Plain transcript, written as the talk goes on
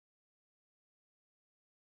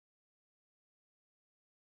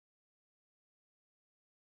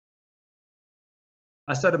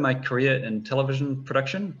I started my career in television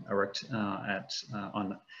production. I worked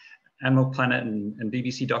on Animal Planet and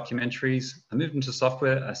BBC documentaries. I moved into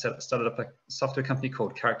software. I started up a software company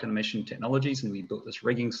called Character Animation Technologies, and we built this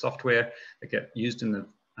rigging software that got used in the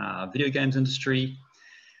video games industry.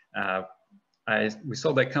 We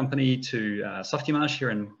sold that company to Softimage here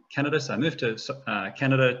in Canada. So I moved to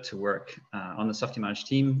Canada to work on the Softimage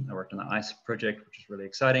team. I worked on the ICE project, which was really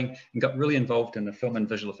exciting, and got really involved in the film and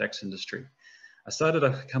visual effects industry. I started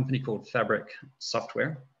a company called Fabric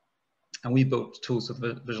Software, and we built tools for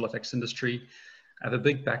the visual effects industry. I have a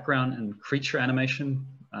big background in creature animation,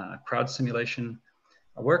 crowd simulation.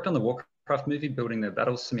 I worked on the Warcraft movie, building the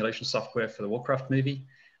battle simulation software for the Warcraft movie.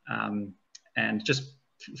 And just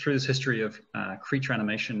through this history of creature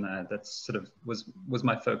animation, that sort of was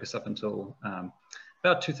my focus up until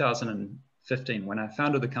about 2015, when I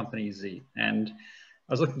founded the company Zea. And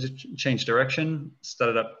I was looking to change direction,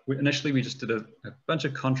 started up. Initially, we just did a bunch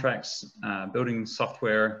of contracts building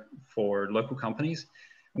software for local companies.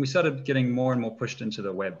 And we started getting more and more pushed into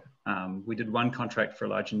the web. We did one contract for a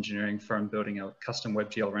large engineering firm building a custom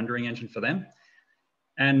WebGL rendering engine for them.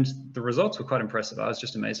 And the results were quite impressive. I was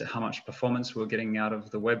just amazed at how much performance we were getting out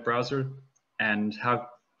of the web browser and how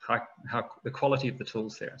the quality of the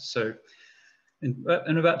tools there. So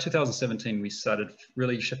in about 2017, we started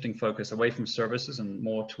really shifting focus away from services and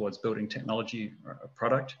more towards building technology or a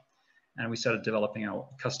product. And we started developing our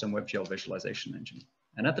custom WebGL visualization engine.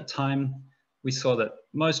 And at the time, we saw that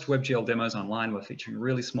most WebGL demos online were featuring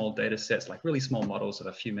really small data sets, like really small models of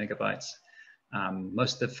a few megabytes.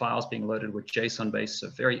 Most of the files being loaded were JSON-based, so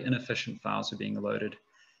very inefficient files were being loaded.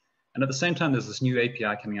 And at the same time, there's this new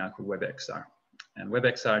API coming out called WebXR. And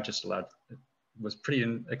WebXR just was pretty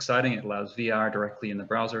exciting. It allows VR directly in the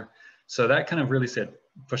browser. So that kind of really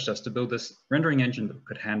pushed us to build this rendering engine that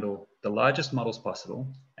could handle the largest models possible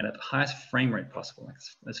and at the highest frame rate possible, like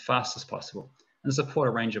as fast as possible, and support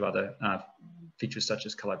a range of other features such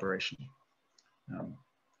as collaboration.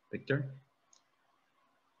 Victor?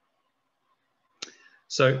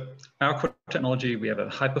 So our core technology, we have a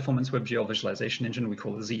high performance WebGL visualization engine we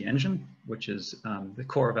call the Zea Engine, which is the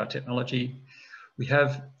core of our technology. We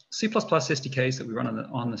have C++ SDKs that we run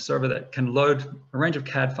on the server that can load a range of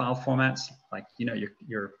CAD file formats, like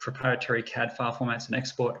your proprietary CAD file formats, and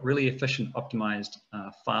export really efficient optimized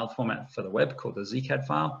file format for the web called the ZCAD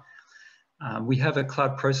file. We have a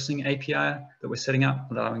cloud processing API that we're setting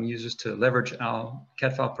up, allowing users to leverage our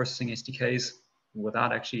CAD file processing SDKs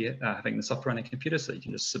without actually having the software on the computer, so you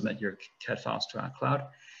can just submit your CAD files to our cloud.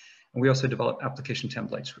 And we also develop application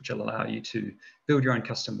templates, which will allow you to build your own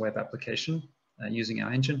custom web application using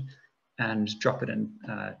our engine and drop it in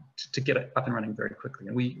to get it up and running very quickly.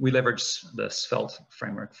 And we leverage the Svelte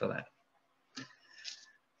framework for that.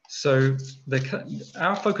 So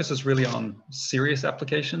our focus is really on serious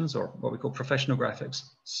applications, or what we call professional graphics.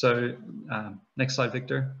 So next slide,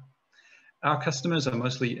 Victor. Our customers are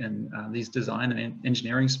mostly in these design and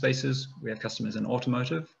engineering spaces. We have customers in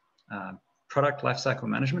automotive, product lifecycle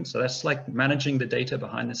management. So that's like managing the data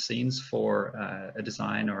behind the scenes for a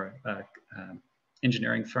design or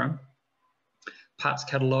engineering firm. Parts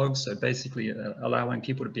catalogs, so basically allowing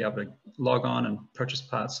people to be able to log on and purchase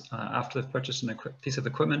parts after they've purchased a piece of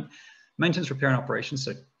equipment. Maintenance, repair, and operations,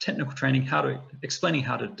 so technical training, explaining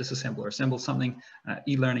how to disassemble or assemble something,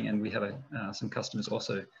 e-learning, and we have some customers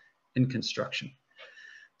also in construction.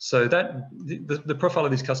 So that the profile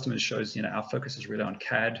of these customers shows, our focus is really on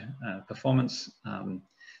CAD performance and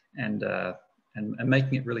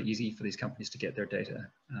making it really easy for these companies to get their data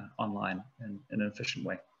online in an efficient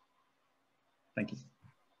way. Thank you.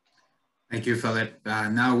 Thank you, Philip.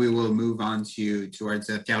 Now we will move on towards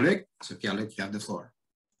Pierre-Luc. So Pierre-Luc, you have the floor.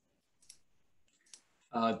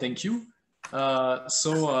 Thank you.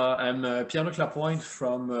 I'm Pierre-Luc Lapointe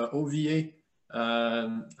from OVA,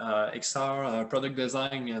 XR product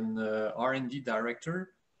design and R&D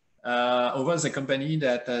director. OVA is a company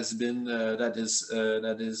that has been that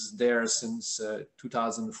is there since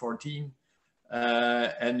 2014,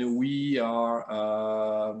 and we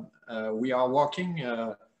are working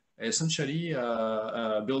essentially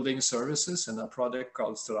building services and a product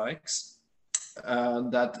called CDRIN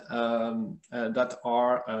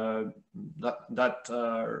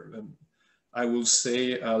I will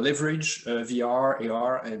say leverage VR,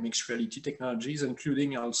 AR, and mixed reality technologies,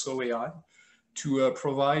 including also AI, to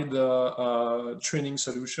provide training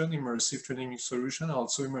solution, immersive training solution,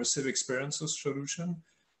 also immersive experiences solution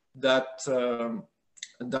that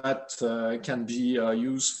can be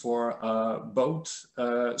used for both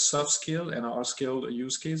soft skill and hard skill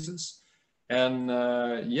use cases. And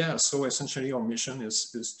yeah, so essentially our mission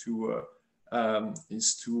is to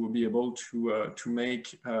is to be able to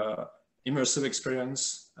make immersive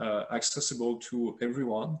experience accessible to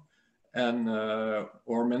everyone. And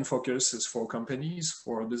our main focus is for companies,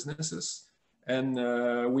 for businesses. And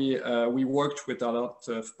we worked with a lot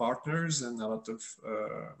of partners and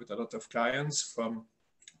with a lot of clients from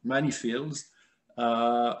many fields.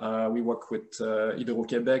 We work with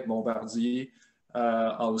Hydro-Québec, Bombardier.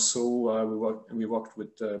 Also, we worked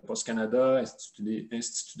with Post Canada,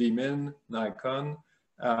 Institut des Mines, Nikon.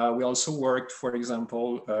 We also worked, for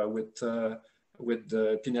example, with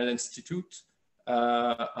the Pinel Institute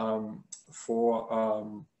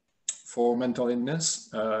for mental illness,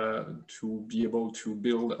 to be able to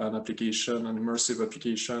build an application, an immersive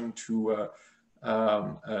application to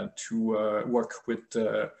work with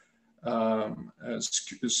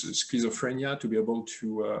schizophrenia, to be able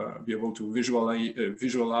to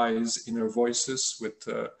visualize inner voices with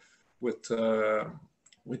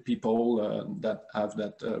people that have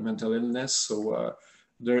that mental illness. So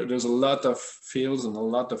there's a lot of fields and a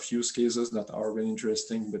lot of use cases that are really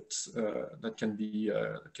interesting, but that can be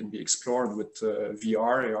explored with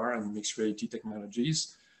VR, AR, and mixed reality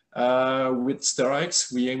technologies. With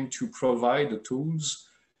CDRIN, we aim to provide the tools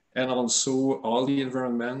and also all the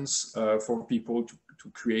environments for people to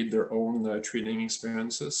create their own training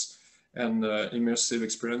experiences and immersive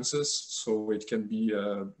experiences. So it can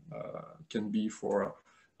be for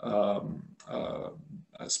a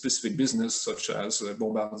specific business such as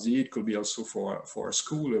Bombardier. It could be also for a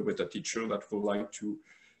school with a teacher that would like to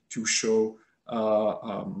show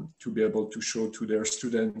to be able to show to their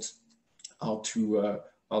students how to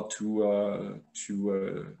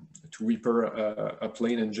repair a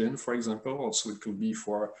plane engine, for example. Also, it could be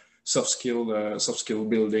for soft skill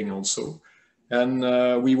building also. And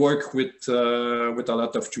we work with a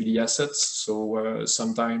lot of 3D assets. So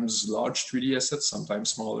sometimes large 3D assets,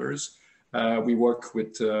 sometimes smaller. We work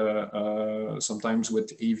with sometimes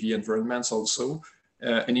with AV environments also,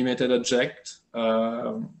 animated object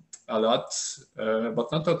a lot,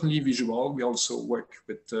 but not only visual. We also work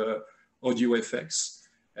with audio effects.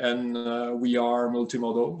 And we are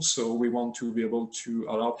multimodal, so we want to be able to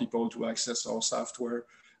allow people to access our software.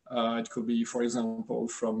 It could be, for example,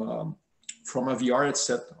 from a VR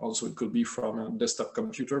headset. Also, it could be from a desktop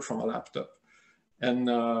computer, from a laptop. And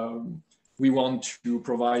we want to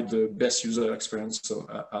provide the best user experience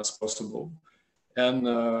as possible. And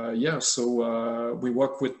yeah, so we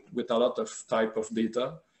work with a lot of type of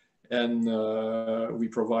data. And we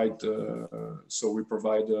provide a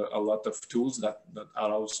lot of tools that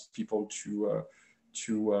allows people to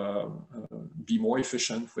be more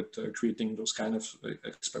efficient with creating those kind of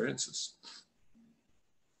experiences.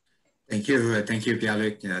 Thank you,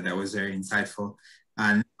 Pierre-Luc. That was very insightful.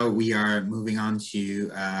 And now we are moving on to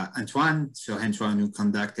Antoine. So Antoine, who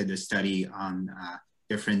conducted a study on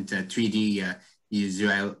different 3D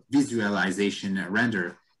visualization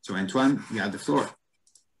render. So Antoine, you have the floor.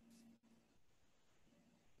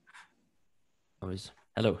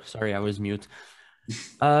 Hello, sorry, I was mute.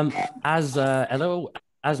 As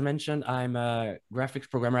mentioned, I'm a graphics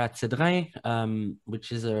programmer at CDRIN,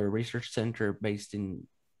 which is a research center based in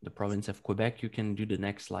the province of Quebec. You can do the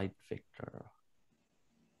next slide, Victor.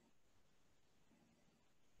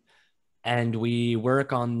 And we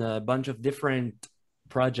work on a bunch of different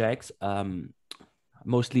projects. I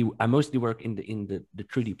mostly work in the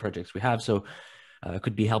 3D projects we have. So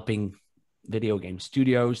could be helping video game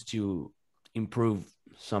studios to improve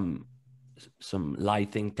some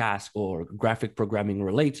lighting task or graphic programming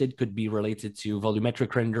related, could be related to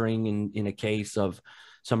volumetric rendering in a case of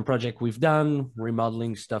some project we've done,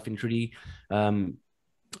 remodeling stuff in 3D.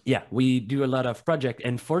 Yeah, we do a lot of project.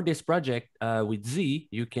 And for this project with Z,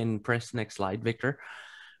 you can press next slide, Victor.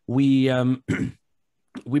 We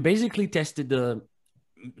basically tested the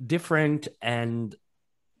different and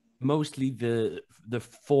mostly the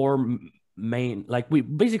four main, like we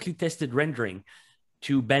basically tested rendering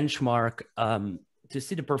to benchmark to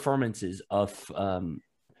see the performances of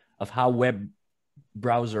how web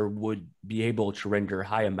browser would be able to render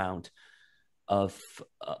high amount of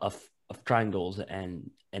triangles and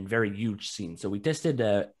very huge scenes. So we tested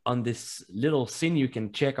on this little scene you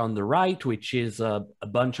can check on the right, which is a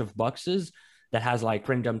bunch of boxes that has like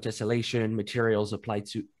random tessellation materials applied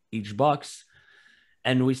to each box.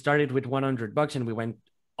 And we started with 100 bucks and we went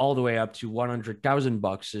all the way up to 100,000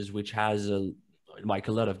 boxes, which has like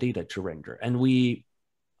a lot of data to render. And we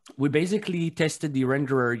basically tested the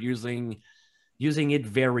renderer using it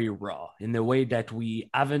very raw in the way that we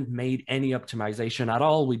haven't made any optimization at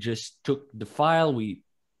all. We just took the file, we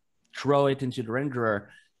throw it into the renderer,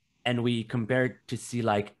 and we compared to see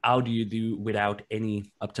like, how do you do without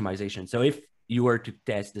any optimization? So if you were to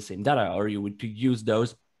test the same data, or you would to use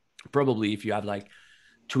those, probably if you have like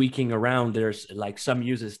tweaking around, there's like some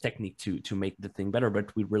uses technique to make the thing better,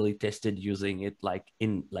 but we really tested using it like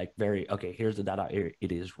in like very, okay, here's the data, here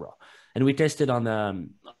it is raw. And we tested on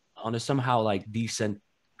a somehow like decent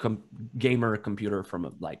gamer computer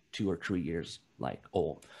from like 2 or 3 years like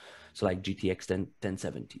old. So like GTX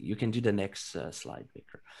 1070. You can do the next slide,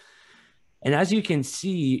 Victor. And as you can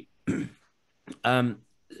see,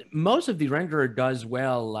 most of the renderer does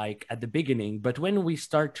well like at the beginning, but when we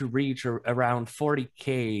start to reach around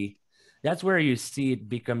 40K, that's where you see it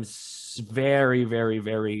becomes very, very,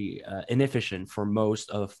 very inefficient for most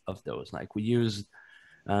of those. Like we used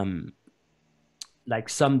like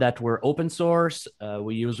some that were open source.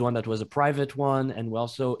 We used one that was a private one, and we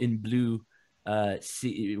also in blue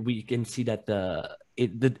we can see that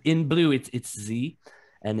in blue it's Z,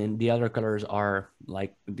 and then the other colors are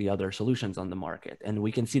like the other solutions on the market. And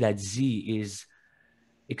we can see that Z is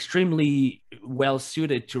extremely well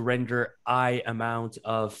suited to render high amount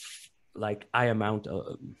of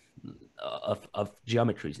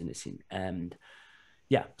geometries in the scene. And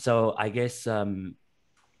yeah, so I guess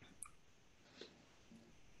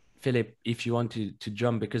Philip, if you want to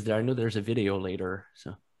jump, because I know there's a video later.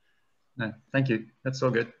 So no, thank you, that's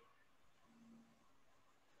all good.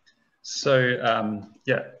 So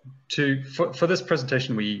yeah, for this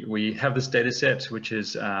presentation, we have this data set, which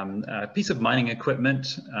is a piece of mining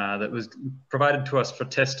equipment that was provided to us for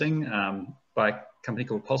testing by a company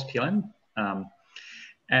called Pulse PLM.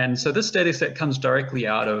 And so this data set comes directly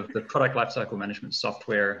out of the product lifecycle management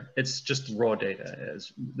software. It's just raw data.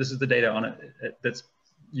 This is the data on it that's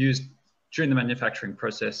used during the manufacturing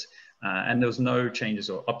process, and there was no changes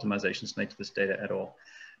or optimizations made to this data at all.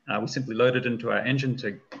 We simply loaded it into our engine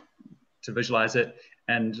to visualize it.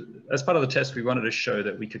 And as part of the test, we wanted to show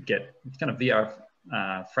that we could get kind of VR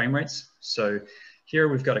frame rates. So here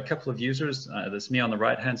we've got a couple of users. There's me on the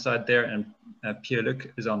right-hand side there, and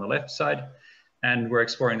Pierre-Luc is on the left side. And we're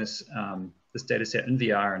exploring this, this data set in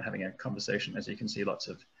VR and having a conversation. As you can see, lots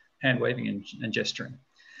of hand waving and gesturing.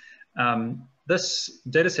 This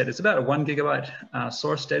data set is about a 1 gigabyte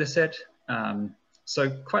source data set. So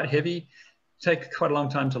quite heavy. Take quite a long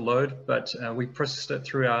time to load, but we processed it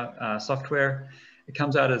through our software. It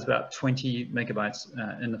comes out as about 20 megabytes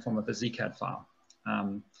in the form of a ZCAD file.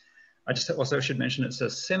 I just also should mention it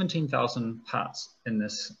says 17,000 parts in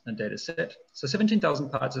this data set. So 17,000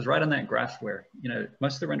 parts is right on that graph where, you know,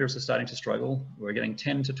 most of the renderers are starting to struggle. We're getting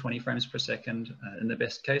 10 to 20 frames per second in the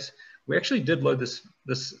best case. We actually did load this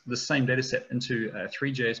same data set into a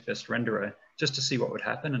 3JS best renderer just to see what would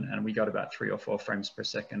happen, and we got about 3 or 4 frames per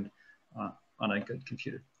second on a good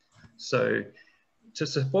computer. So to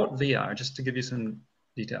support VR, just to give you some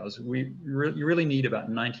details, you really need about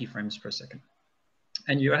 90 frames per second.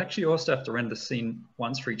 And you actually also have to render the scene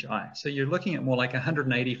once for each eye. So you're looking at more like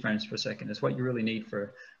 180 frames per second is what you really need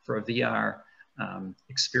for a VR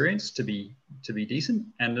experience to be decent.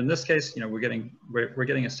 And in this case, you know, we're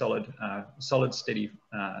getting a solid steady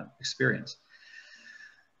experience.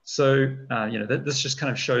 So you know, this just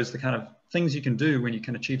kind of shows the kind of things you can do when you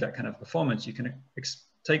can achieve that kind of performance. You can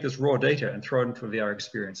take this raw data and throw it into a VR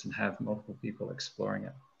experience and have multiple people exploring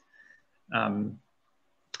it.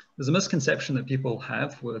 There's a misconception that people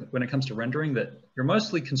have when it comes to rendering that you're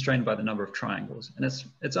mostly constrained by the number of triangles. And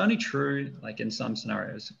it's only true like in some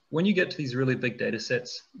scenarios. When you get to these really big data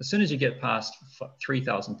sets, as soon as you get past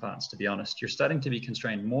 3,000 parts, to be honest, you're starting to be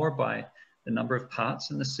constrained more by the number of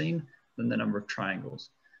parts in the scene than the number of triangles.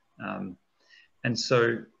 And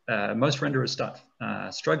so most renderers start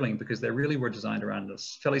struggling because they really were designed around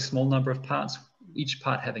this fairly small number of parts, each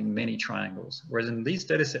part having many triangles. Whereas in these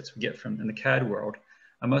data sets we get from in the CAD world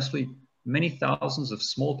are mostly many thousands of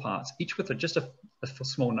small parts, each with just a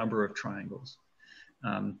small number of triangles.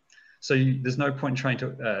 So there's no point in trying to,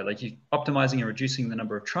 optimizing and reducing the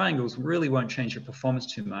number of triangles really won't change your performance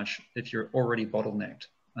too much if you're already bottlenecked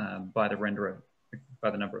by the renderer,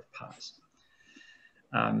 by the number of parts.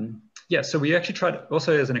 Yeah, so we actually tried,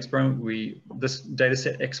 also as an experiment, this data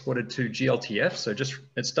set exported to GLTF. So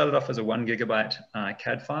it started off as a 1 gigabyte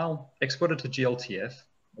CAD file, exported to GLTF,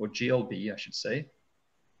 or GLB, I should say.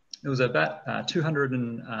 It was about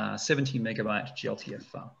 270 megabyte GLTF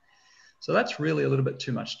file. So that's really a little bit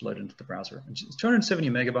too much to load into the browser. It's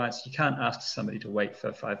 270 megabytes, you can't ask somebody to wait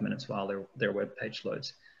for 5 minutes while their web page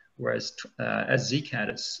loads. Whereas as ZCAD,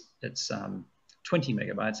 it's 20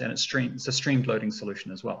 megabytes, and it's a streamed loading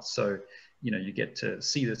solution as well. So, you know, you get to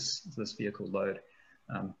see this vehicle load.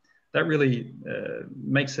 That really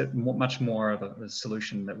makes it much more of a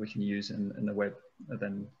solution that we can use in the web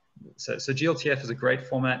than So GLTF is a great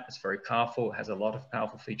format. It's very powerful. It has a lot of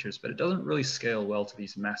powerful features, but it doesn't really scale well to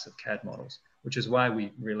these massive CAD models, which is why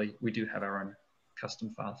we do have our own custom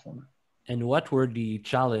file format. And what were the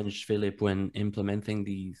challenge, Philip, when implementing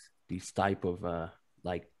these type of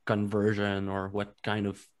like conversion, or what kind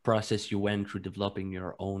of process you went through developing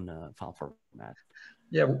your own file format?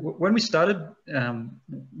 Yeah, when we started,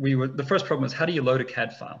 the first problem was, how do you load a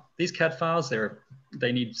CAD file? These CAD files,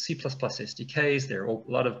 they need C++ SDKs. There are a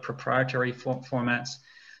lot of proprietary formats.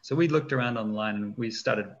 So we looked around online and we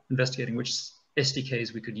started investigating which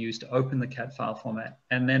SDKs we could use to open the CAD file format.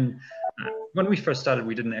 And then when we first started,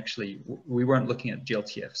 we weren't looking at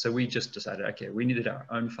GLTF. So we just decided, okay, we needed our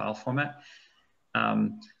own file format.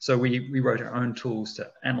 So we wrote our own tools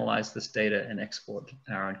to analyze this data and export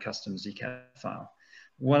our own custom ZCAD file.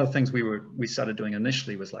 One of the things we started doing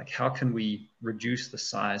initially was like, how can we reduce the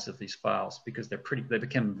size of these files, because they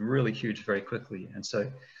became really huge very quickly. And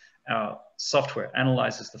so our software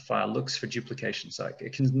analyzes the file, looks for duplication. So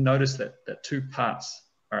it can notice that two parts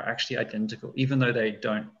are actually identical, even though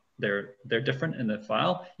they're different in the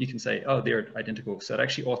file. You can say, oh, they're identical. So it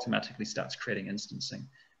actually automatically starts creating instancing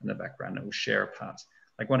in the background. It will share parts.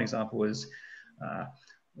 Like one example is,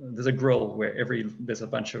 there's a grill where there's a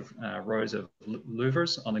bunch of rows of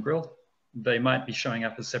louvers on the grill. They might be showing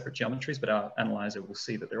up as separate geometries, but our analyzer will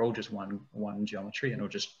see that they're all just one geometry, and it'll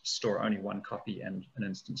just store only one copy and an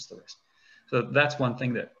instance the rest. So that's one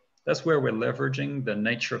thing that's where we're leveraging the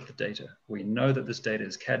nature of the data. We know that this data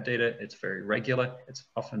is CAD data. It's very regular. It's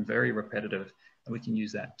often very repetitive, and we can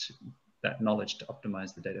use that knowledge to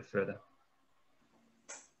optimize the data further.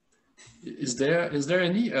 Is there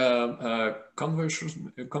any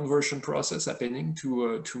conversion process happening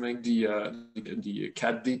to make the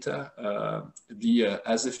CAD data be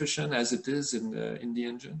as efficient as it is in the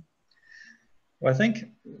engine? Well, I think,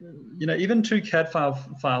 even two CAD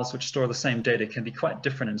files which store the same data can be quite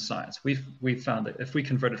different in size. We've found that if we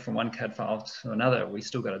convert it from one CAD file to another, we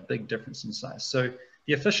still got a big difference in size. So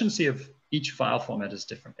the efficiency of each file format is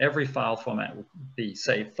different. Every file format will be,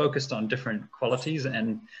 say, focused on different qualities,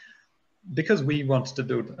 and because we wanted to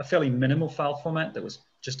build a fairly minimal file format that was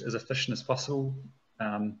just as efficient as possible,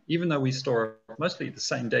 even though we store mostly the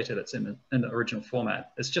same data that's in the original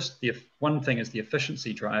format, it's just one thing is the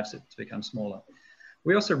efficiency drives it to become smaller.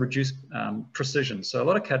 We also reduce precision. So a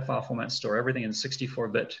lot of CAD file formats store everything in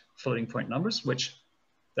 64-bit floating point numbers, which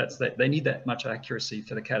they need that much accuracy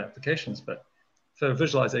for the CAD applications, but for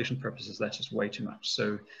visualization purposes, that's just way too much.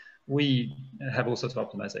 So we have all sorts of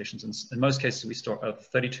optimizations. In most cases, we store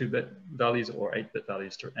 32-bit values or 8-bit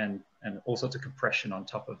values and all sorts of compression on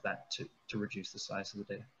top of that to reduce the size of the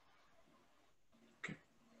data. Okay.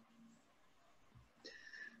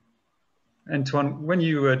 Antoine, when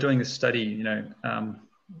you were doing this study,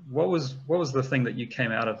 what was the thing that you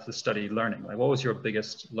came out of the study learning? Like, what was your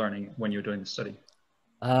biggest learning when you were doing the study?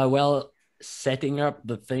 Well, setting up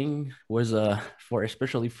the thing was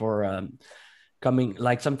especially for coming,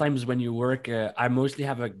 like sometimes when you work, I mostly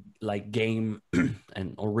have a game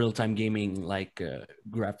or real-time gaming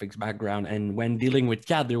graphics background, and when dealing with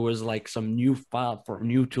CAD, there was like some new file for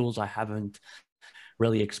new tools I haven't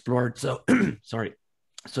really explored. So sorry.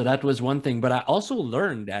 So that was one thing, but I also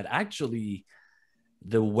learned that actually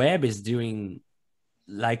the web is doing,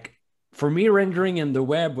 for me, rendering in the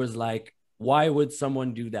web was like, why would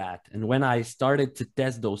someone do that? And when I started to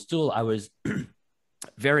test those tools, I was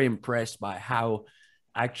very impressed by how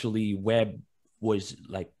actually web was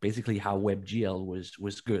basically how WebGL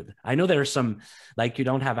was good. I know there's some, you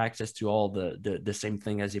don't have access to all the same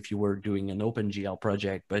thing as if you were doing an OpenGL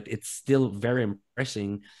project, but it's still very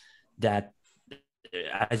impressive that,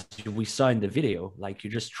 as we saw in the video, you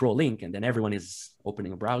just throw a link and then everyone is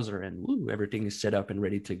opening a browser and woo, everything is set up and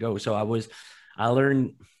ready to go. So I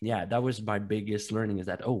learned, that was my biggest learning, is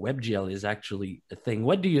that, WebGL is actually a thing.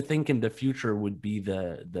 What do you think in the future would be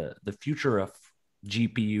the future of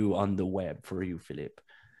GPU on the web for you, Philippe?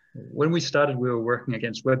 When we started, we were working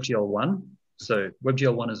against WebGL 1. So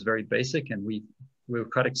WebGL 1 is very basic, and we were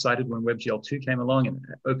quite excited when WebGL 2 came along and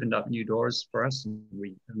opened up new doors for us. And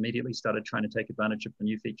we immediately started trying to take advantage of the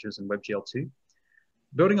new features in WebGL 2.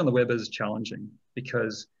 Building on the web is challenging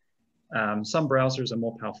because some browsers are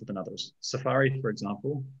more powerful than others. Safari, for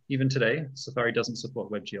example, even today, Safari doesn't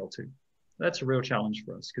support WebGL 2. That's a real challenge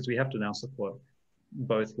for us because we have to now support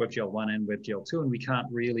both WebGL 1 and WebGL 2, and we can't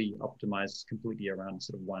really optimize completely around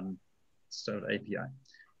one API.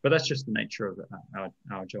 But that's just the nature of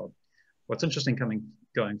our job. What's interesting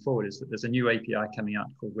going forward is that there's a new API coming out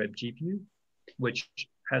called WebGPU, which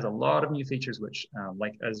has a lot of new features, which,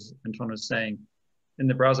 as Antoine was saying, in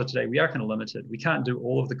the browser today, we are kind of limited. We can't do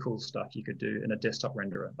all of the cool stuff you could do in a desktop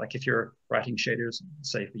renderer. Like if you're writing shaders,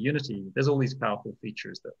 say for Unity, there's all these powerful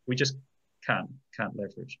features that we just can't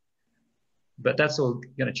leverage. But that's all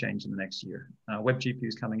going to change in the next year. WebGPU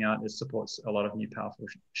is coming out. It supports a lot of new powerful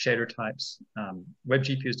shader types.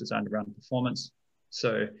 WebGPU is designed around performance.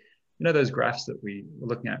 So, you know, those graphs that we were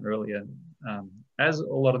looking at earlier, as a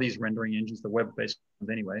lot of these rendering engines, the web-based ones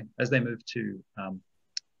anyway, as they move to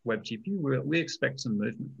WebGPU, we expect some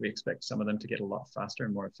movement. We expect some of them to get a lot faster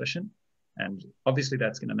and more efficient. And obviously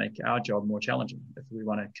that's going to make our job more challenging. If we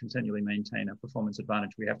want to continually maintain a performance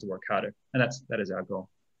advantage, we have to work harder. And that is our goal.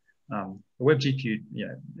 The WebGPU,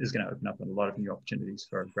 is going to open up a lot of new opportunities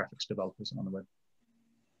for graphics developers on the web.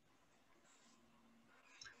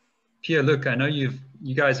 Pierre-Luc, I know you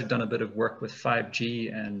guys have done a bit of work with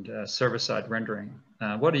 5G and server-side rendering.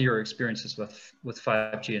 What are your experiences with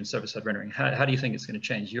 5G and server-side rendering? How do you think it's going to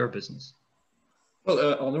change your business?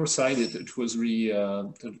 Well, on our side, it was really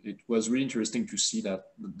interesting to see that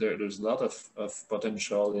there's a lot of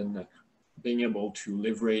potential in being able to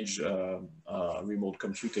leverage remote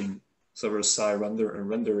computing, server-side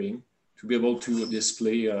rendering, to be able to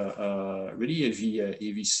display really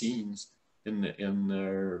AV scenes in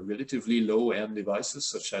relatively low-end devices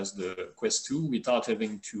such as the Quest 2, without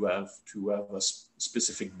having to have a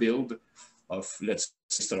specific build of, let's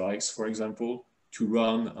say, CDRIN, for example, to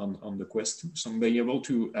run on the Quest 2. So being able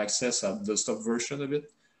to access a desktop version of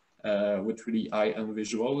it with really high-end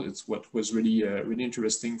visual, it's what was really really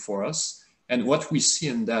interesting for us. And what we see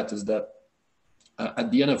in that is that at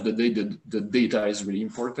the end of the day, the data is really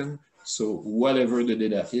important. So whatever the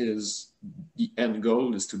data is, the end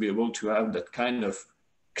goal is to be able to have that kind of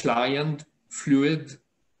client fluid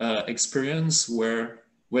experience where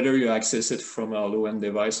whether you access it from a low-end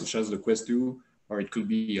device such as the Quest 2, or it could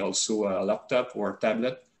be also a laptop or a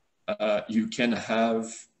tablet, you can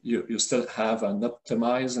have, you still have an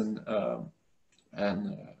optimized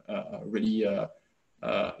and really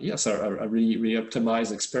yes, a really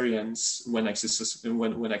optimized experience when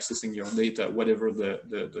accessing your data, whatever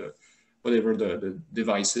the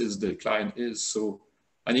device is, the client is. So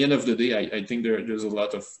at the end of the day, I think there's a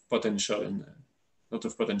lot of potential in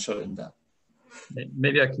that.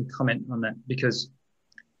 Maybe I can comment on that, because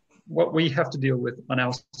what we have to deal with on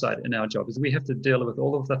our side in our job is we have to deal with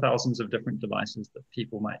all of the thousands of different devices that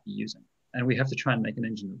people might be using. And we have to try and make an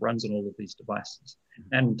engine that runs on all of these devices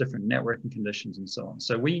and different networking conditions and so on.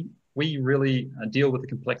 So we really deal with the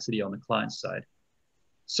complexity on the client side.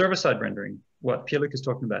 Server-side rendering, what Pierre-Luc is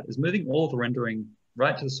talking about, is moving all of the rendering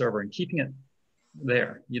right to the server and keeping it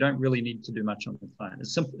there. You don't really need to do much on the client. It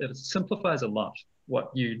simplifies a lot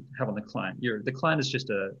what you have on the client. The client is just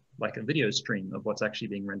like a video stream of what's actually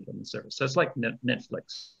being rendered on the server. So it's like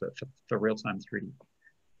Netflix for real-time 3D.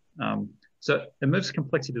 So it moves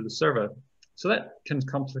complexity to the server. So that can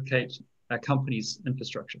complicate a company's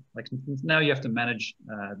infrastructure. Like now you have to manage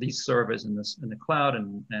these servers in the cloud,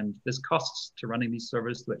 and there's costs to running these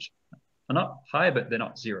servers, which are not high, but they're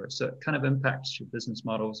not zero. So it kind of impacts your business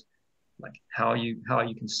models, like how you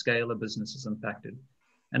can scale a business is impacted.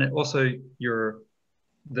 And it also,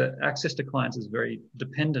 the access to clients is very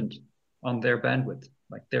dependent on their bandwidth,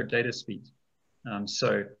 like their data speed.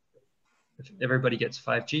 So if everybody gets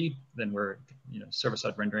 5G, then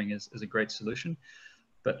server-side rendering is a great solution.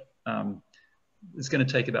 But it's going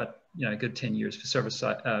to take about a good 10 years for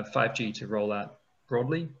server-side 5G to roll out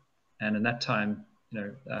broadly. And in that time,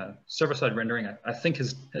 server-side rendering, I think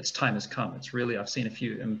its time has come. It's really, I've seen a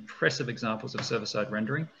few impressive examples of server-side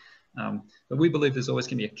rendering. But we believe there's always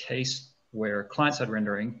going to be a case where client-side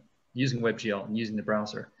rendering using WebGL and using the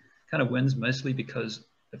browser kind of wins, mostly because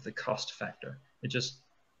of the cost factor. It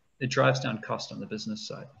drives down cost on the business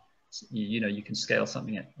side. So, you can scale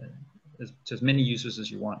something to as many users as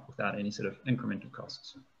you want without any sort of incremental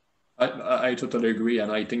costs. I totally agree, and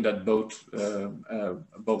I think that both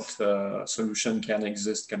solutions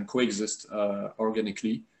can coexist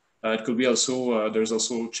organically. It could be also there's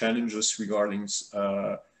also challenges regarding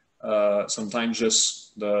sometimes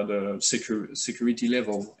just the security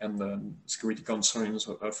level and the security concerns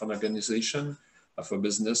of an organization, of a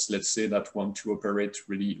business, let's say, that want to operate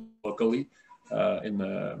really locally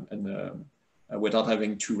without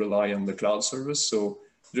having to rely on the cloud service. So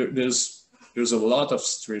there's a lot of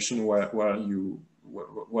situations where you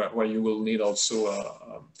will need also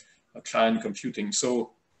a client computing.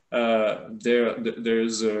 So I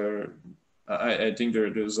think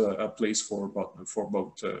there's a place for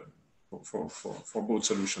both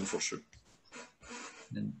solutions for sure.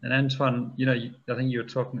 And Antoine, I think you were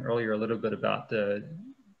talking earlier a little bit about the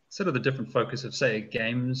sort of the different focus of, say,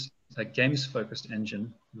 games a games-focused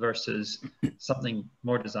engine versus something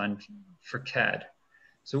more designed for CAD.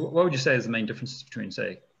 So what would you say is the main differences between,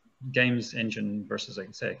 say, games engine versus,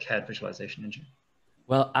 like, say, a CAD visualization engine?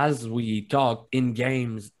 Well, as we talked, in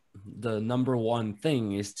games, the number one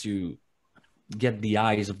thing is to get the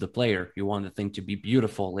eyes of the player. You want the thing to be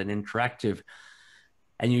beautiful and interactive,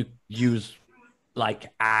 and you use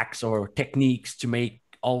like hacks or techniques to make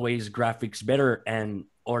always graphics better and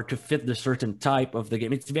or to fit the certain type of the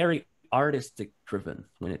game. It's very artistic driven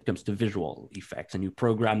when it comes to visual effects, and you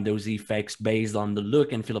program those effects based on the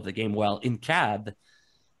look and feel of the game. Well, in CAD,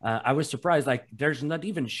 I was surprised, like there's not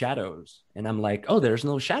even shadows. And I'm like, oh, there's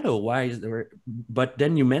no shadow. Why is there? But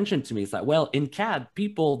then you mentioned to me, it's like, well, in CAD,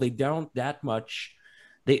 people, they don't that much,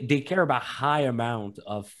 they care about high amount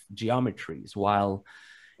of geometries, while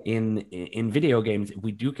in video games,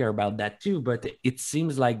 we do care about that too. But it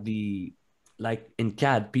seems like in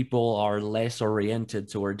CAD, people are less oriented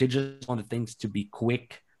toward, they just want the things to be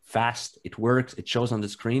quick, fast, it works, it shows on the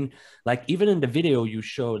screen. Like even in the video you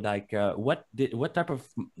showed, like what type of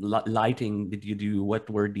lighting did you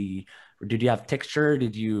do? Did you have texture?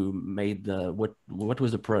 Did you made the what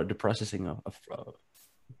was the processing of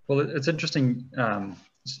Well, it's interesting.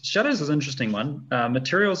 Shadows is an interesting one.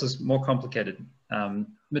 Materials is more complicated.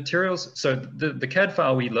 Materials, so the CAD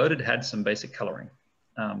file we loaded had some basic coloring,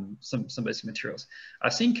 some basic materials.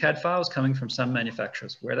 I've seen CAD files coming from some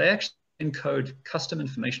manufacturers where they actually encode custom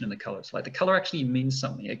information in the colors. Like the color actually means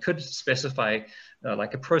something. It could specify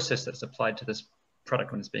like a process that's applied to this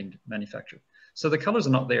product when it's being manufactured. So the colors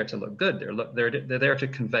are not there to look good. They're there to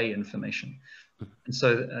convey information. And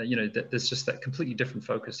so, you know, there's just that completely different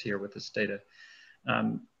focus here with this data.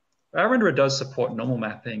 Our renderer does support normal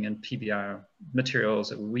mapping and PBR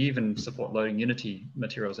materials. We even support loading Unity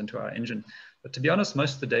materials into our engine. But to be honest,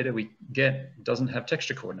 most of the data we get doesn't have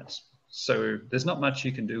texture coordinates. So there's not much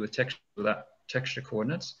you can do with texture without texture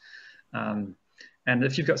coordinates. And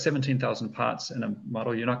if you've got 17,000 parts in a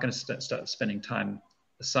model, you're not going to start spending time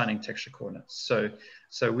assigning texture coordinates.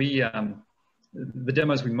 So we, the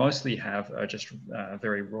demos we mostly have are just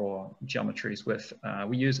very raw geometries with,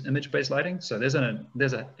 we use image-based lighting. So there's a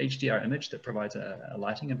HDR image that provides a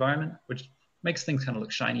lighting environment, which makes things kind of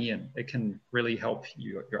look shiny, and it can really help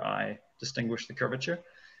your eye distinguish the curvature.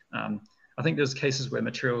 I think there's cases where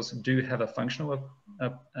materials do have a functional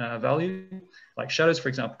value. Like shadows, for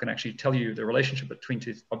example, can actually tell you the relationship between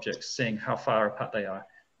two objects, seeing how far apart they are.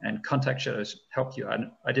 And contact shadows help you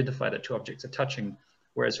identify that two objects are touching.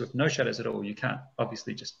 Whereas with no shadows at all, you can't,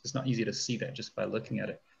 obviously, it's not easy to see that just by looking at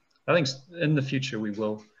it. I think in the future, we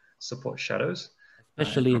will support shadows.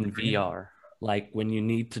 Especially in VR. Like when you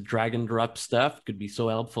need to drag and drop stuff, it could be so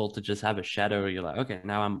helpful to just have a shadow. You're like, okay,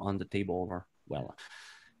 now I'm on the table, or well,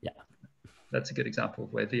 yeah. That's a good example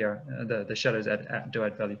of where VR, the shadows do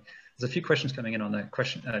add value. There's a few questions coming in on the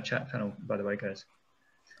chat panel, by the way, guys.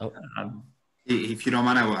 Oh. If you don't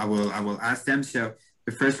mind, I will ask them. So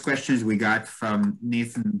the first questions we got from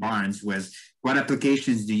Nathan Barnes was, what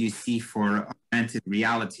applications do you see for augmented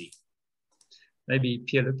reality? Maybe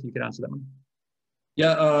Pierre-Luc, you could answer that one.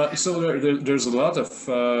 Yeah, so there's a lot of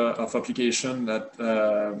application that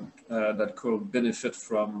that could benefit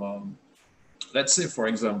from, let's say, for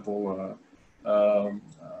example,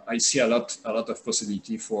 I see a lot of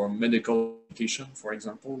possibility for medical application, for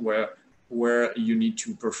example, where you need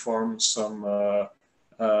to perform some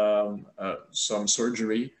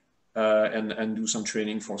surgery and do some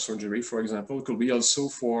training for surgery, for example. It could be also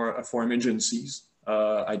for emergencies.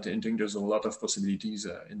 I think there's a lot of possibilities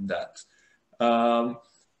in that.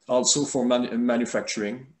 Also for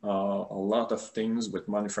manufacturing, a lot of things with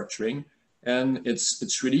manufacturing, and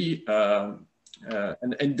it's really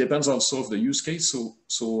and it depends also of the use case.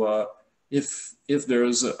 So if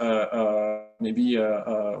there's maybe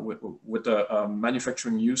with a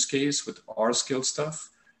manufacturing use case with R-scale stuff,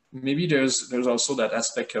 maybe there's also that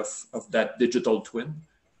aspect of that digital twin.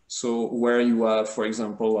 So where you have, for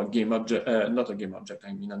example, a game object, not a game object,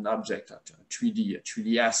 I mean an object, a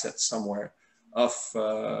 3D asset somewhere of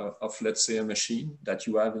let's say a machine that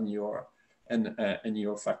you have in your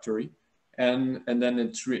factory, and then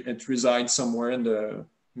it resides somewhere in the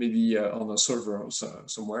maybe on a server or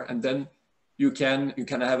somewhere, and then you can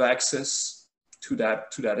have access to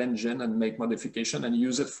that engine and make modification and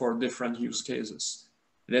use it for different use cases.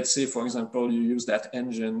 Let's say, for example, you use that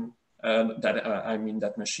engine,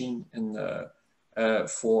 that machine, and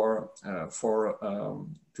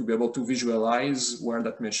to be able to visualize where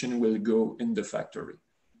that machine will go in the factory.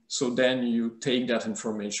 So then you take that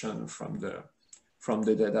information from the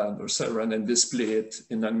data on the server and then display it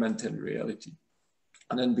in augmented reality,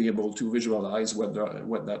 and then be able to visualize where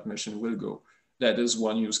that machine will go. that is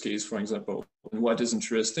one use case, for example. And what is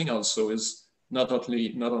interesting also is not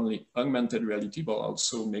only augmented reality, but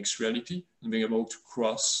also mixed reality, and being able to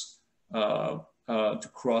cross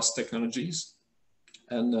technologies.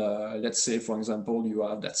 And let's say, for example, you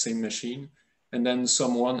have that same machine, and then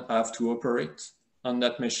someone have to operate on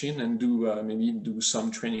that machine and do maybe do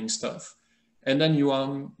some training stuff. And then you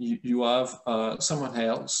have someone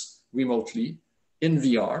else remotely in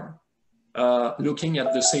VR looking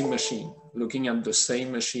at the same machine,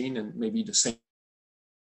 and maybe the same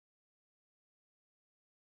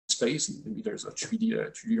space. Maybe there's a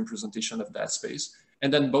 3D representation of that space,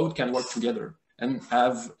 and then both can work together and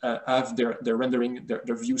have their rendering,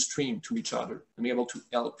 their view stream to each other and be able to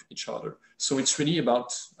help each other. So it's really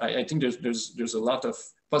about, I think there's a lot of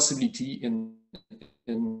possibility in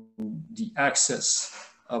the access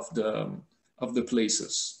of the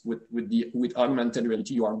places with augmented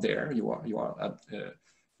reality. You are there, you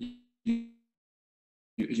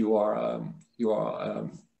are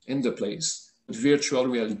in the place. With virtual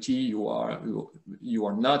reality, you are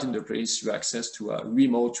not in the place. You have access to a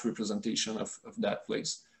remote representation of that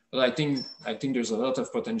place. But I think there's a lot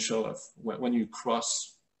of potential of when you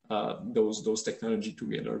cross those technology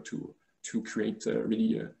together to create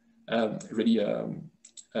really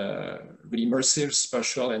immersive,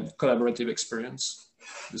 spatial, and collaborative experience.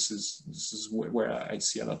 This is where I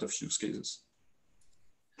see a lot of use cases.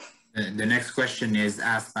 The next question is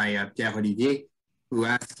asked by Pierre Olivier, who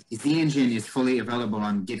asks, Zea Engine is fully available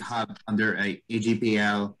on GitHub under a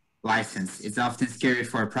AGPL license. It's often scary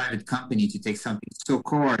for a private company to take something so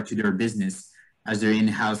core to their business as their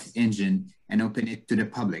in-house engine and open it to the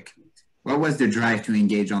public. What was the drive to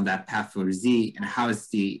engage on that path for Zea, and how has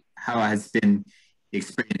been the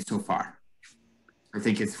experience so far? I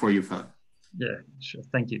think it's for you, Philip. Yeah, sure.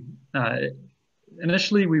 Thank you.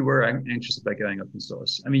 Initially, we were anxious about going open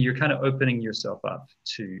source. I mean, you're kind of opening yourself up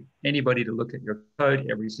to anybody to look at your code,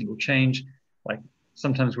 every single change. Like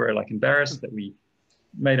sometimes we're like embarrassed that we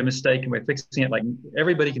made a mistake and we're fixing it. Like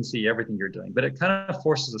everybody can see everything you're doing, but it kind of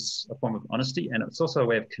forces us a form of honesty, and it's also a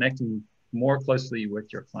way of connecting more closely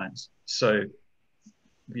with your clients. So,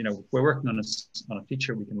 you know, we're working on a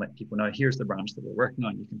feature, we can let people know, here's the branch that we're working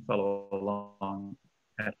on. You can follow along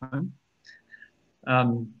at home.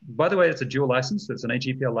 By the way, it's a dual license. There's an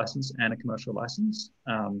AGPL license and a commercial license.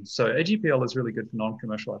 So AGPL is really good for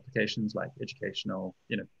non-commercial applications like educational.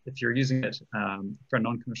 You know, if you're using it for a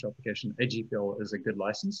non-commercial application, AGPL is a good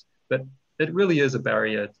license, but it really is a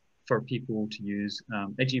barrier for people to use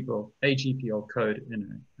AGPL code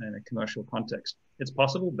in a commercial context. It's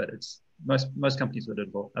possible, but it's most companies would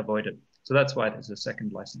avoid it. So that's why there's a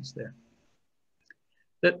second license there.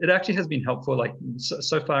 It actually has been helpful. Like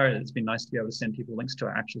so far, it's been nice to be able to send people links to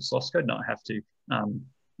our actual source code, not have to, you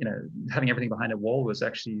know, having everything behind a wall was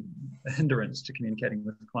actually a hindrance to communicating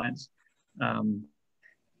with the clients. And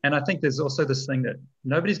I think there's also this thing that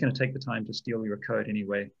nobody's going to take the time to steal your code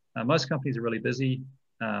anyway. Most companies are really busy.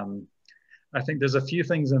 I think there's a few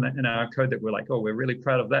things in our code that we're like, oh, we're really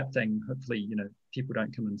proud of that thing. Hopefully, you know, people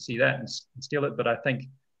don't come and see that and steal it. But I think,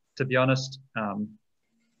 to be honest,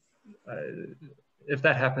 if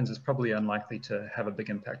that happens, it's probably unlikely to have a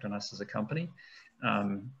big impact on us as a company.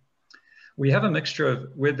 We have a mixture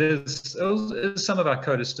of where there's some of our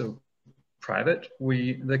code is still private.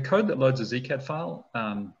 The code that loads a ZCAD file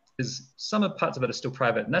some of parts of it are still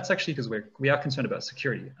private, and that's actually because we are concerned about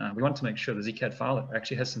security. We want to make sure the ZCAD file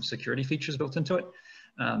actually has some security features built into it.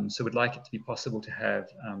 So we'd like it to be possible to have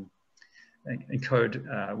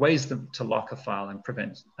encode ways to lock a file and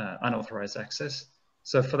prevent unauthorized access.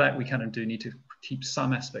 So for that, we kind of do need to keep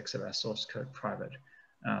some aspects of our source code private.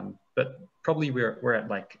 But probably we're at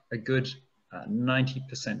like a good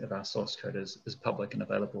 90% of our source code is public and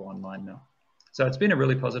available online now. So it's been a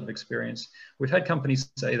really positive experience. We've had companies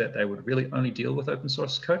say that they would really only deal with open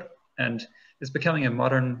source code, and it's becoming a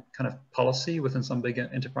modern kind of policy within some big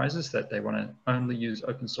enterprises that they want to only use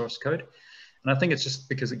open source code. And I think it's just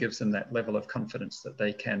because it gives them that level of confidence that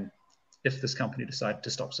they can, if this company decided to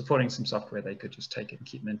stop supporting some software, they could just take it and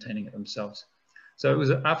keep maintaining it themselves. So it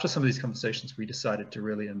was after some of these conversations, we decided to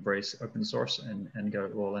really embrace open source and go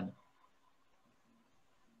all in.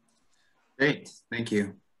 Great, thank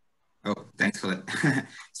you. Oh, thanks, Philip.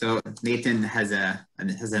 So Nathan has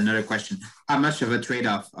another question. How much of a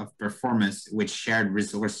trade-off of performance with shared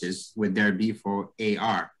resources would there be for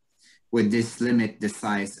AR? Would this limit the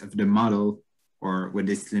size of the model, or would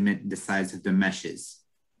this limit the size of the meshes?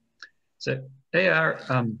 So AR,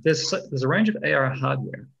 there's a range of AR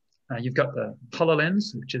hardware. You've got the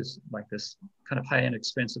HoloLens, which is like this kind of high-end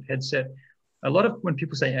expensive headset. A lot of when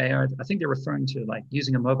people say AR, I think they're referring to like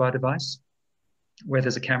using a mobile device. where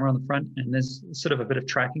there's a camera on the front, and there's sort of a bit of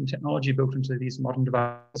tracking technology built into these modern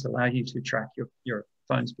devices, allow you to track your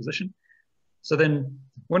phone's position. So then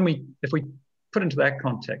if we put into that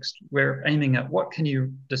context, we're aiming at what can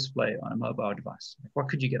you display on a mobile device? Like what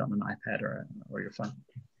could you get on an iPad or your phone?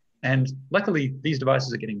 And luckily, these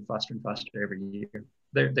devices are getting faster and faster every year.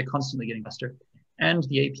 They're constantly getting faster. And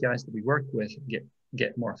the APIs that we work with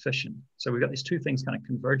get more efficient. So we've got these two things kind of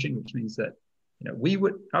converging, which means that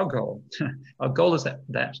our goal is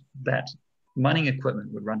that mining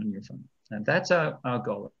equipment would run on your phone. And that's our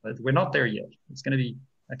goal. We're not there yet. It's going to be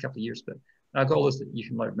a couple of years, but our goal is that you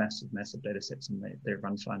can load massive data sets and they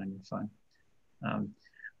run fine on your phone.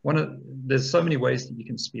 There's so many ways that you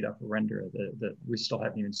can speed up a renderer that we still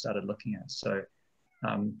haven't even started looking at. So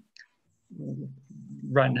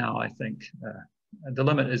right now, I think the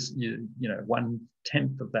limit is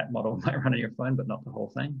 1/10 of that model might run on your phone, but not the whole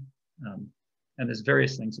thing. And there's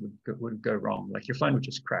various things that would go wrong. Like your phone would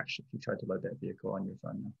just crash if you tried to load that vehicle on your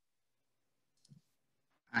phone now.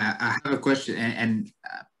 I have a question, and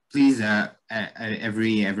please,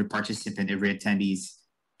 every participant, every attendees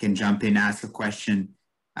can jump in, ask a question.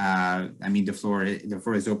 I mean, the floor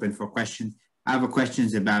is open for questions. I have a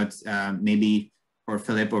questions about maybe for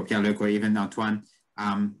Philippe or Pierre-Luc or even Antoine.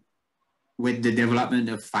 With the development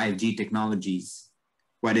of 5G technologies,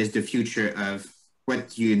 what is the future of what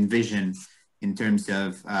do you envision in terms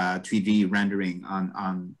of 3D rendering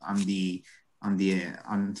on the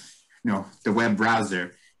web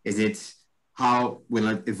browser? How will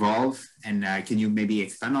it evolve? And can you maybe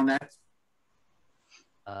expand on that?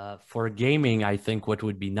 For gaming, I think what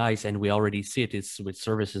would be nice, and we already see it, is with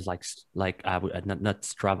services like not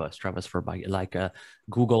Strava's for bike, like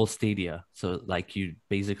Google Stadia. So like you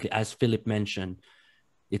basically, as Philip mentioned,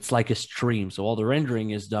 it's like a stream. So all the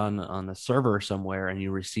rendering is done on a server somewhere, and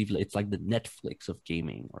you receive, it's like the Netflix of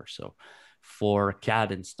gaming or so. For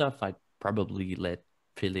CAD and stuff, I'd probably let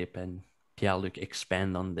Philip and Pierre-Luc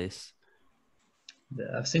expand on this.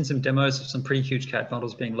 Yeah, I've seen some demos of some pretty huge CAD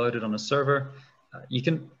models being loaded on a server.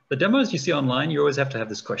 The demos you see online, you always have to have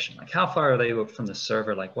this question, like how far are they from the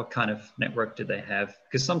server? Like what kind of network did they have?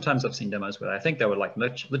 Because sometimes I've seen demos where I think they were like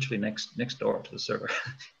literally next door to the server.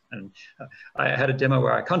 And I had a demo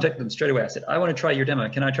where I contacted them straight away. I said, I want to try your demo.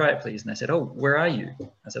 Can I try it, please? And they said, oh, where are you?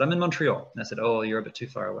 I said, I'm in Montreal. And I said, oh, you're a bit too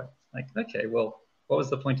far away. Like, okay, well, what was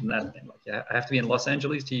the point in that thing? Like, I have to be in Los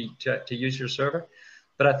Angeles to use your server.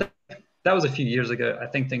 But I think that was a few years ago. I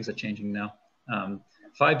think things are changing now.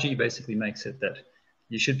 5G basically makes it that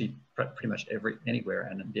you should be pretty much anywhere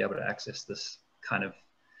and be able to access this kind of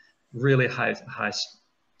really high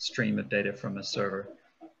stream of data from a server.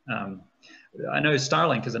 I know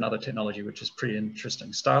Starlink is another technology which is pretty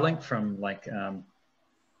interesting. Starlink from like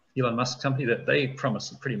Elon Musk's company, that they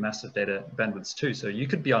promise pretty massive data bandwidths too. So you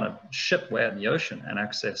could be on a ship way out in the ocean and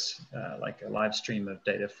access like a live stream of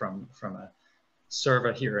data from a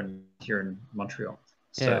server here in Montreal.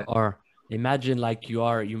 So, yeah, or imagine like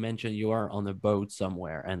you mentioned you are on a boat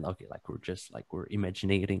somewhere, and okay, like we're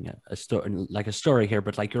imagining a story here,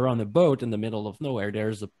 but like you're on a boat in the middle of nowhere,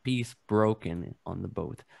 there's a piece broken on the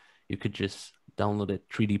boat. You could just download it,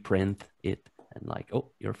 3D print it, and like,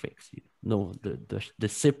 oh, you're fixed. The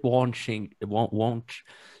ship won't sink. It won't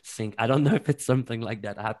sink. I don't know if it's something like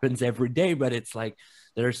that happens every day, but it's like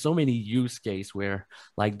there are so many use cases where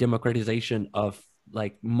like democratization of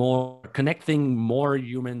like more connecting more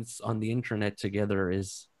humans on the internet together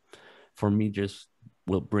is, for me, just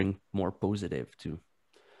will bring more positive to.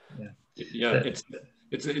 Yeah,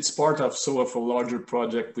 it's part of a larger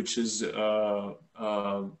project, which is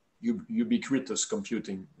ubiquitous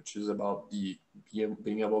computing, which is about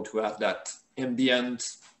being able to have that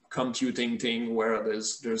ambient computing thing where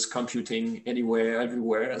there's computing anywhere,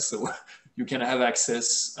 everywhere, so you can have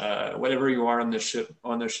access whatever you are on the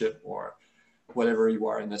ship, or whatever you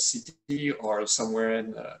are in a city or somewhere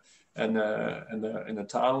in a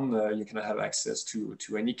town, you can have access to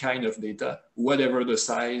any kind of data, whatever the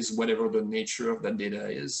size, whatever the nature of that data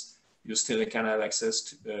is. You still can have access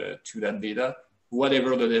to that data.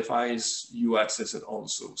 Whatever the device, you access it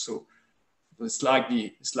also. So it's like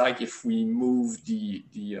if we move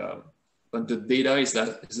but the data is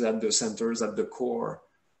at the center, is at the core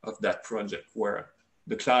of that project, where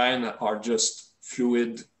the client are just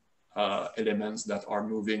fluid elements that are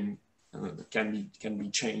moving, can be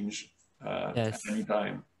changed at any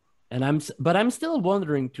time. And I'm still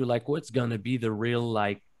wondering too, like what's gonna be the real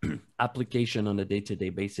like application on a day-to-day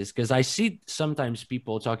basis, because I see sometimes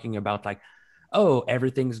people talking about like, oh,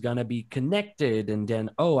 everything's gonna be connected, and then,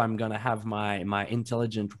 oh, I'm gonna have my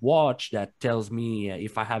intelligent watch that tells me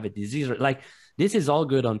if I have a disease. Like, this is all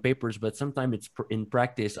good on papers, but sometimes it's in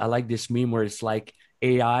practice. I like this meme where it's like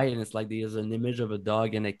AI, and it's like there's an image of a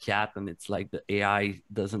dog and a cat, and it's like the AI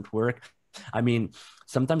doesn't work. I mean,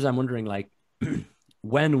 sometimes I'm wondering, like,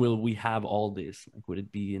 when will we have all this? Like, would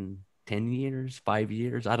it be in 10 years, 5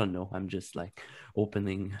 years? I don't know. I'm just like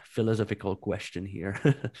opening philosophical question here.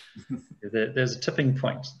 There's a tipping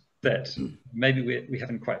point that maybe we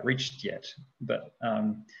haven't quite reached yet, but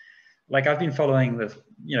like I've been following the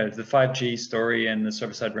 5G story and the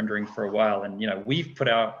server-side rendering for a while, and we put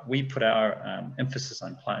our emphasis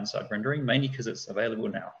on client-side rendering mainly because it's available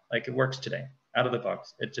now. Like, it works today out of the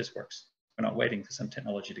box. It just works. We're not waiting for some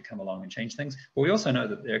technology to come along and change things. But we also know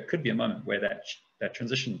that there could be a moment where that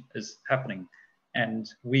transition is happening, and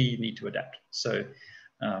we need to adapt. So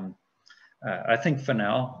I think for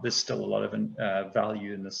now there's still a lot of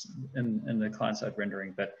value in this in the client-side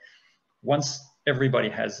rendering. But once everybody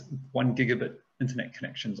has 1 gigabit internet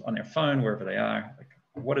connections on their phone, wherever they are, like,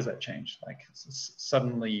 what does that change? Like,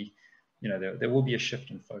 suddenly, there will be a shift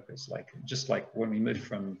in focus. Like, just like when we moved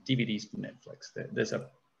from DVDs to Netflix,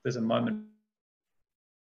 there's a moment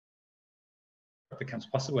it becomes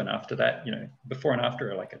possible, and after that, before and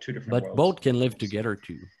after are like two different worlds. But both can live together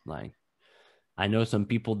too. Like, I know some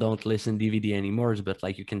people don't listen DVD anymore, but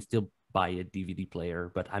like, you can still buy a DVD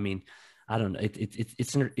player. But I mean, I don't know.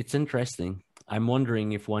 It's interesting. I'm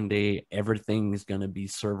wondering if one day everything is gonna be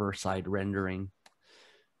server-side rendering.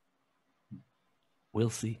 We'll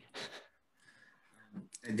see.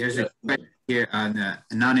 There's a question here on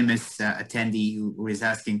anonymous attendee who is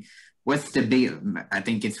asking, what's the big? I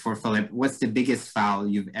think it's for Philip. What's the biggest file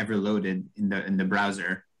you've ever loaded in the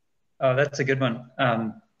browser? Oh, that's a good one.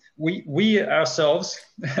 We ourselves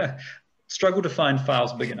struggle to find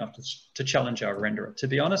files big enough to challenge our renderer. To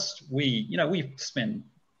be honest, we spend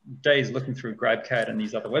days looking through GrabCAD and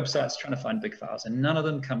these other websites trying to find big files, and none of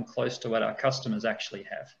them come close to what our customers actually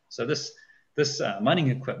have. So this mining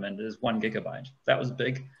equipment is 1 gigabyte. That was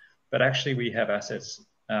big, but actually we have assets.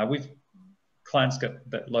 Clients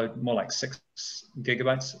that load more like 6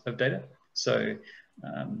 gigabytes of data. So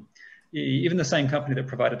even the same company that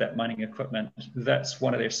provided that mining equipment, that's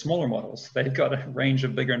one of their smaller models. They've got a range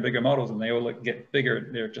of bigger and bigger models, and they all get bigger.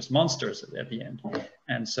 They're just monsters at the end.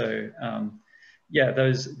 And so, yeah,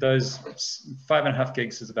 those 5.5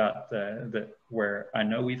 gigs is about where I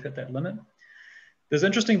know we've hit that limit. There's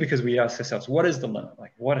interesting because we ask ourselves, what is the limit?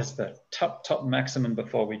 Like, what is the top maximum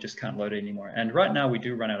before we just can't load it anymore? And right now we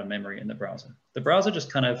do run out of memory in the browser. The browser just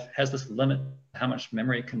kind of has this limit how much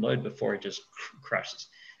memory it can load before it just crashes.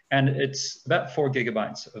 And it's about 4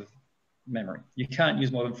 gigabytes of memory. You can't use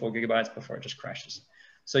more than 4 gigabytes before it just crashes.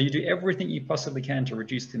 So you do everything you possibly can to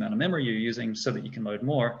reduce the amount of memory you're using so that you can load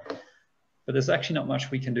more. But there's actually not much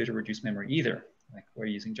we can do to reduce memory either. Like, we're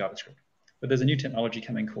using JavaScript. But there's a new technology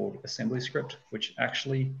coming called AssemblyScript, which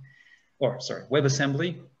actually,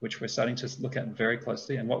 WebAssembly, which we're starting to look at very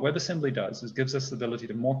closely. And what WebAssembly does is gives us the ability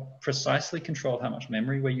to more precisely control how much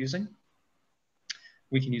memory we're using.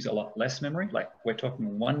 We can use a lot less memory, like we're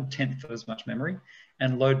talking 1/10 of as much memory,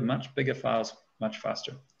 and load much bigger files much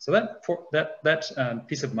faster. So that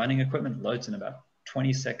piece of mining equipment loads in about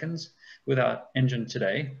 20 seconds with our engine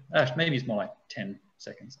today. Maybe it's more like 10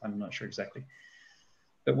 seconds. I'm not sure exactly.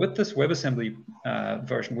 But with this WebAssembly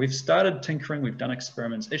version, we've started tinkering, we've done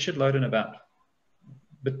experiments. It should load in about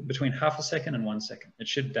between half a second and 1 second. It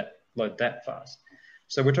should load that fast.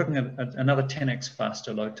 So we're talking another 10x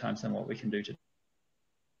faster load times than what we can do today.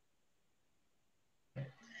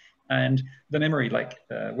 And the memory, like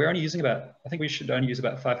we're only using I think we should only use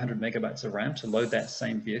about 500 megabytes of RAM to load that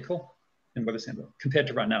same vehicle in WebAssembly. Compared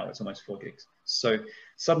to right now, it's almost 4 gigs. So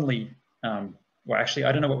suddenly, well, actually,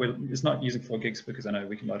 I don't know it's not using 4 gigs because I know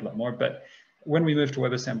we can load a lot more, but when we move to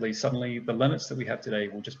WebAssembly, suddenly the limits that we have today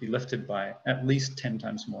will just be lifted by at least 10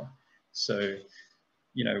 times more. So,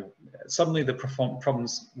 suddenly the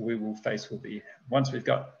problems we will face will be, once we've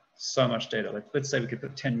got so much data, like let's say we could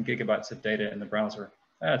put 10 gigabytes of data in the browser,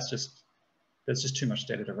 that's just too much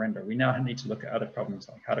data to render. We now need to look at other problems,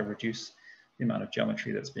 like how to reduce the amount of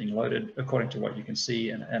geometry that's being loaded according to what you can see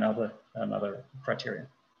and other criteria.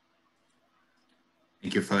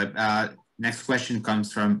 Thank you, Philip. Next question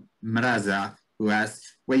comes from Mraza, who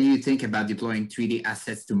asks, what do you think about deploying 3D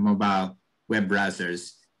assets to mobile web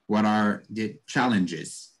browsers? What are the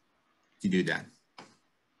challenges to do that?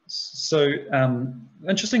 So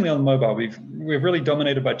interestingly, on mobile, we're really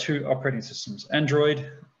dominated by 2 operating systems,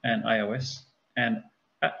 Android and iOS. And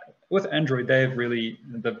with Android, they've really,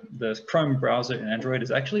 the Chrome browser in Android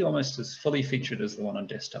is actually almost as fully featured as the one on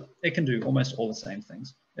desktop. It can do almost all the same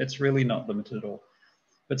things. It's really not limited at all.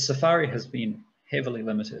 But Safari has been heavily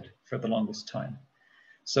limited for the longest time.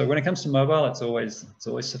 So when it comes to mobile, it's always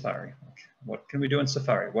Safari. Like, what can we do in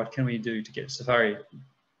Safari? What can we do to get Safari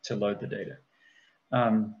to load the data?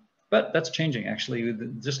 But that's changing, actually.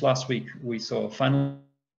 Just last week, we saw finally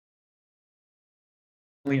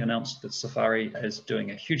announced that Safari is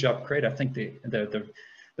doing a huge upgrade. I think the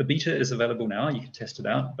beta is available now. You can test it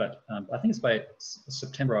out, but I think it's by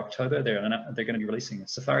September, October. They're going to be releasing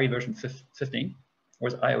Safari version 15, or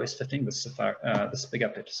is iOS 15 with Safari, this big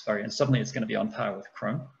update to Safari, and suddenly it's going to be on par with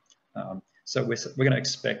Chrome. So we're going to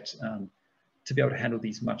expect to be able to handle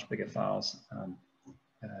these much bigger files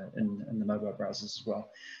in the mobile browsers as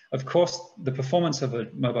well. Of course, the performance of a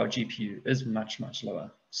mobile GPU is much, much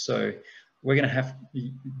lower. So we're going to have,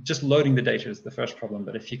 just loading the data is the first problem,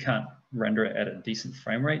 but if you can't render it at a decent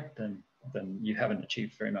frame rate, then you haven't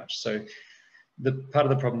achieved very much. So the part of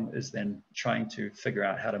the problem is then trying to figure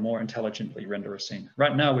out how to more intelligently render a scene.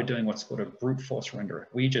 Right now, we're doing what's called a brute force renderer.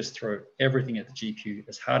 We just throw everything at the GPU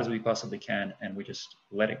as hard as we possibly can, and we just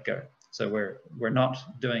let it go. So we're not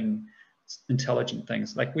doing intelligent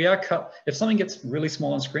things. Like we are if something gets really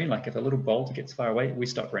small on screen, like if a little bolt gets far away, we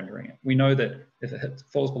stop rendering it. We know that if it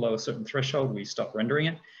falls below a certain threshold, we stop rendering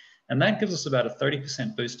it. And that gives us about a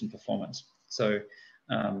 30% boost in performance. So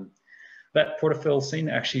that portafill scene,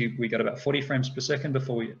 actually, we got about 40 frames per second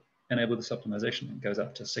before we enabled this optimization. It goes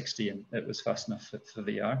up to 60, and it was fast enough for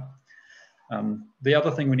VR. The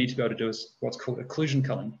other thing we need to be able to do is what's called occlusion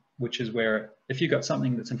culling, which is where if you've got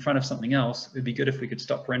something that's in front of something else, it'd be good if we could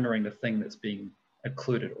stop rendering the thing that's being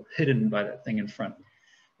occluded or hidden by that thing in front.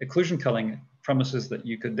 Occlusion culling promises that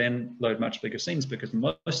you could then load much bigger scenes because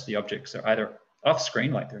most of the objects are either off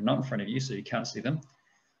screen, like they're not in front of you, so you can't see them,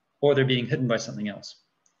 or they're being hidden by something else.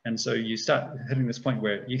 And so you start hitting this point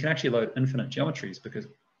where you can actually load infinite geometries because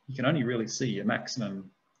you can only really see a maximum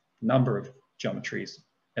number of geometries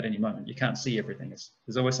at any moment. You can't see everything.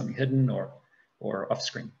 There's always something hidden or off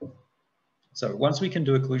screen. So once we can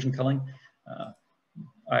do occlusion culling,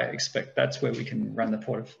 I expect that's where we can run the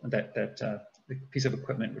piece of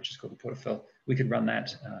equipment, which is called the portafill. We could run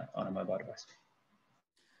that on a mobile device.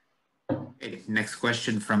 Okay, next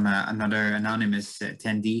question from another anonymous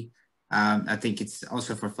attendee. I think it's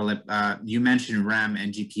also for Philip. You mentioned RAM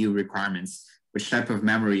and GPU requirements. Which type of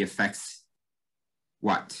memory affects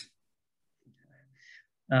what?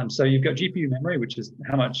 So you've got GPU memory, which is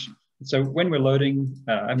how much. So when we're loading,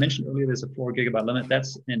 I mentioned earlier there's a 4 GB limit.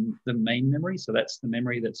 That's in the main memory. So that's the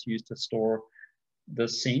memory that's used to store the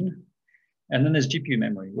scene. And then there's GPU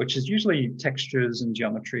memory, which is usually textures and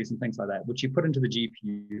geometries and things like that, which you put into the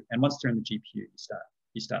GPU. And once they're in the GPU,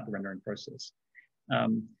 you start the rendering process.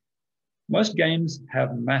 Most games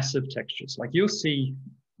have massive textures. Like you'll see,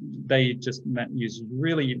 they just use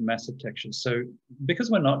really massive textures. So because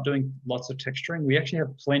we're not doing lots of texturing, we actually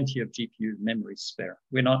have plenty of GPU memory spare.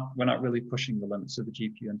 We're not really pushing the limits of the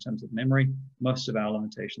GPU in terms of memory. Most of our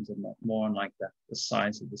limitations are more on like the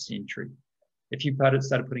size of the scene tree. If you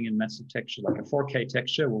started putting in massive texture, like a 4K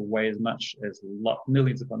texture will weigh as much as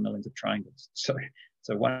millions upon millions of triangles. So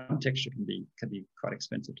one texture can be quite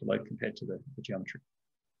expensive to load compared to the geometry.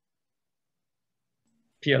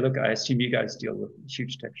 Pierre, look, I assume you guys deal with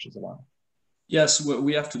huge textures a lot. Yes,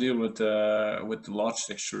 we have to deal with large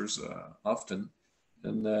textures often,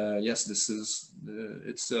 and yes, this is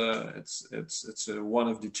it's one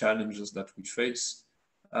of the challenges that we face.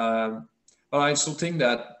 But I also think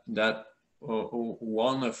that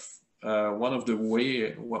one of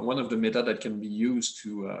the method that can be used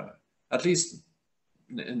to at least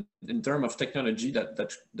in terms of technology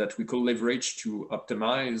that we could leverage to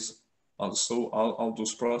optimize also all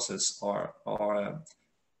those processes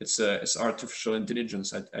it's artificial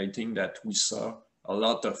intelligence. I think that we saw a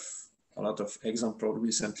lot of examples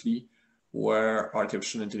recently where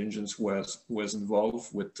artificial intelligence was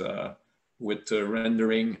involved with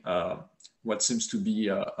rendering what seems to be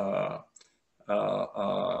a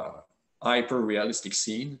hyper realistic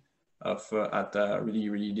scene at a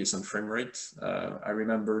really decent frame rate. I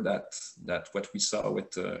remember that what we saw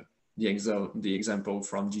with the example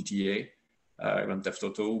from GTA, Grand Theft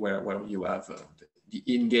Auto, where you have the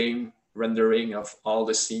in-game rendering of all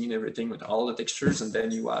the scene, everything with all the textures, and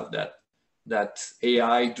then you have that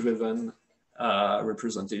AI-driven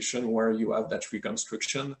representation where you have that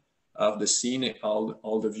reconstruction of the scene,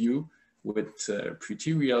 all the view with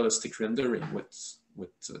pretty realistic rendering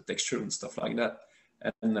with texture and stuff like that,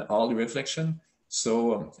 and all the reflection.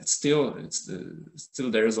 So still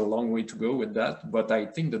there is a long way to go with that, but I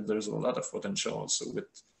think that there's a lot of potential also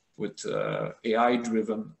with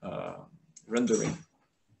AI-driven rendering.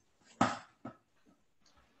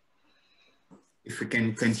 If we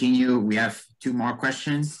can continue, we have two more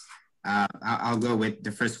questions. I'll go with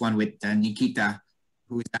the first one with Nikita,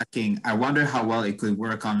 who is asking, I wonder how well it could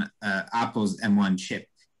work on Apple's M1 chip.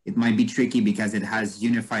 It might be tricky because it has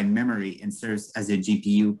unified memory and serves as a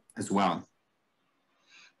GPU as well.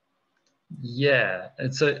 Yeah,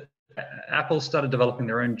 Apple started developing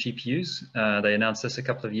their own GPUs. They announced this a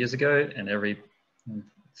couple of years ago, and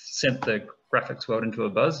sent the graphics world into a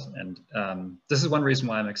buzz. And this is one reason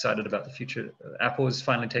why I'm excited about the future. Apple is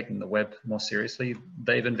finally taking the web more seriously.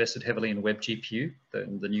 They've invested heavily in Web GPU,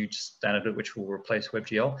 the new standard which will replace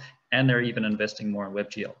WebGL, and they're even investing more in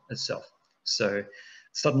WebGL itself. So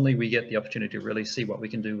suddenly we get the opportunity to really see what we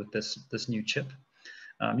can do with this new chip.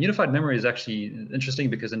 Unified memory is actually interesting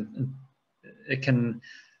because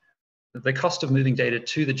the cost of moving data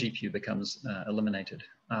to the GPU becomes eliminated.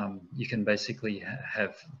 You can basically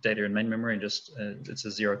have data in main memory and just, it's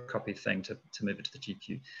a zero copy thing to move it to the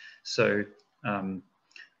GPU. So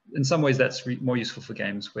in some ways that's more useful for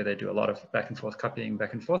games where they do a lot of back and forth copying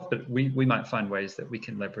back and forth, but we might find ways that we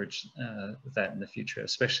can leverage that in the future,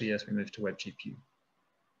 especially as we move to Web GPU.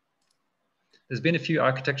 There's been a few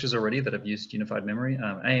architectures already that have used unified memory.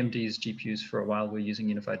 AMD's GPUs for a while were using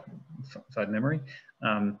unified memory.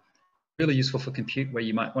 Really useful for compute, where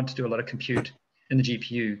you might want to do a lot of compute in the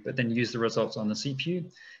GPU, but then use the results on the CPU.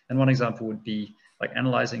 And one example would be like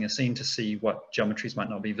analyzing a scene to see what geometries might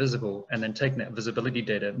not be visible, and then taking that visibility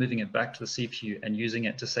data, moving it back to the CPU and using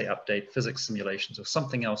it to say update physics simulations or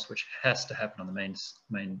something else which has to happen on the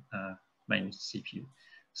main CPU.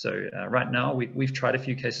 So right now we've tried a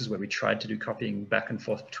few cases where we tried to do copying back and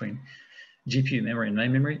forth between GPU memory and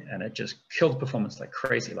main memory, and it just killed performance like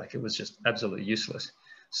crazy. Like it was just absolutely useless.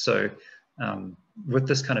 So with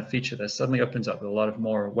this kind of feature, that suddenly opens up a lot of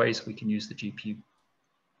more ways we can use the GPU.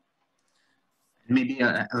 Maybe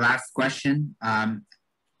a last question.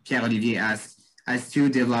 Pierre-Olivier asks, as two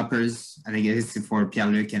developers, I think it is for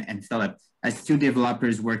Pierre-Luc and Philip, as two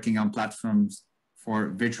developers working on platforms for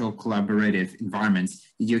virtual collaborative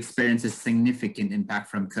environments, did you experience a significant impact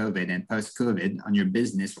from COVID and post-COVID on your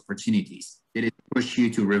business opportunities? Did it push you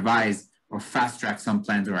to revise or fast-track some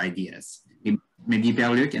plans or ideas? Maybe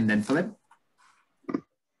Pierre-Luc and then Philip?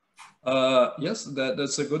 Yes,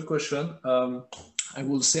 that's a good question. I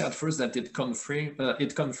will say at first that it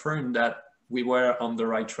confirmed that we were on the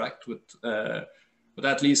right track with, but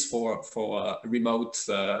at least for remote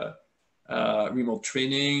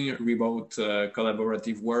training, remote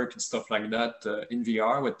collaborative work and stuff like that in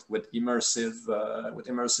VR with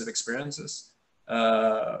immersive experiences.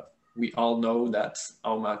 We all know that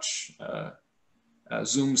how much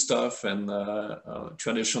Zoom stuff and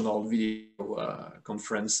traditional video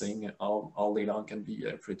conferencing all day long can be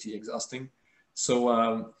pretty exhausting.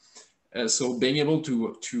 So so being able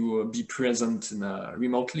to be present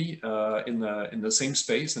remotely in the same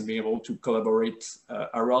space and being able to collaborate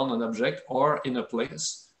around an object or in a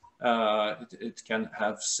place, it can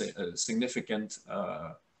have a significant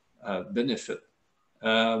benefit.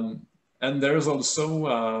 And there's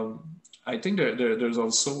also I think there's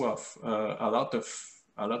also a lot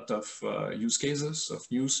of use cases of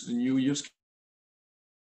new use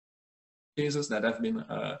cases that have been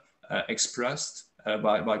expressed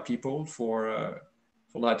by people for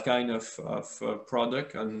that kind of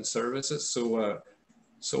product and services.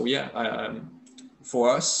 So yeah,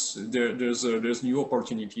 for us there's new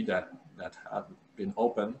opportunity that have been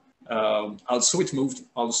open. Also, it moved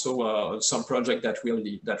some project that we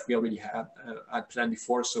already had planned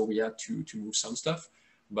before, so we had to move some stuff.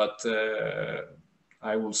 But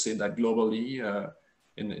I will say that globally,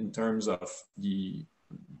 in terms of the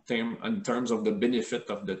benefit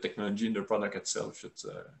of the technology and the product itself,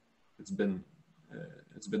 it's been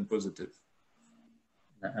positive.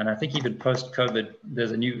 And I think even post-COVID,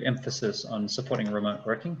 there's a new emphasis on supporting remote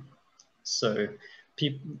working. So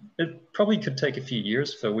it probably could take a few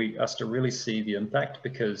years for us to really see the impact,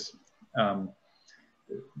 because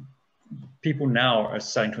people now are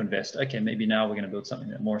starting to invest. Okay, maybe now we're going to build something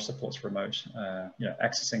that more supports remote,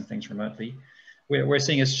 accessing things remotely. We're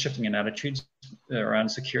seeing a shifting in attitudes around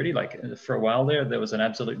security. Like for a while there was an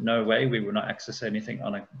absolute no way we would not access anything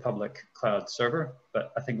on a public cloud server.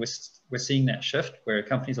 But I think we're seeing that shift where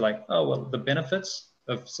companies are like, oh, well, the benefits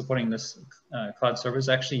of supporting this cloud servers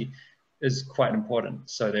actually is quite important.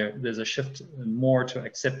 So there's a shift more to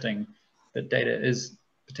accepting that data is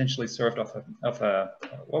potentially served off a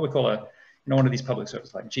what we call one of these public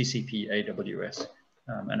servers like GCP, AWS.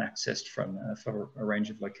 and accessed from a range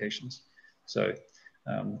of locations. So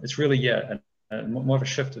it's really, yeah, more of a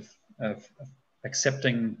shift of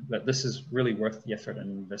accepting that this is really worth the effort and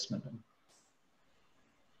investment in.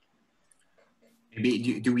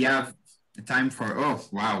 Maybe do we have time for, oh,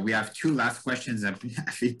 wow, we have 2 last questions.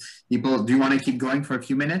 People, do you want to keep going for a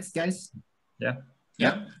few minutes, guys? Yeah.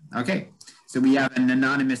 Yeah. Okay. So we have an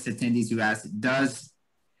anonymous attendee who asks, does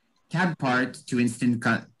CAD part to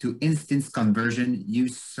instance conversion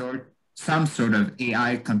use some sort of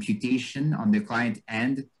AI computation on the client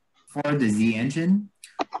end for the Zea Engine,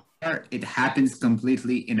 or it happens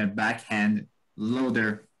completely in a backhand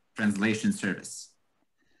loader translation service?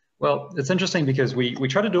 Well, it's interesting because we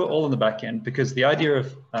try to do it all in the back end, because the idea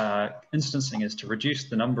of instancing is to reduce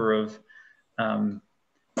the number of amount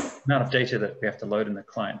of data that we have to load in the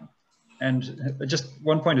client. And just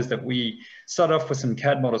one point is that we started off with some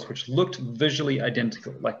CAD models which looked visually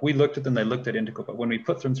identical. Like we looked at them, they looked identical, but when we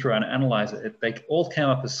put them through an analyzer, they all came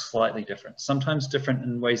up as slightly different, sometimes different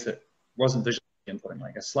in ways that wasn't visually important,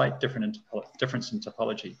 like a slight difference in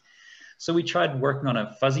topology. So we tried working on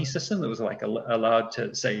a fuzzy system that was like allowed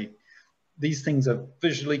to say, these things are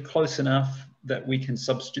visually close enough that we can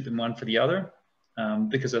substitute them one for the other,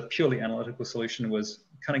 because a purely analytical solution was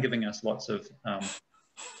kind of giving us lots of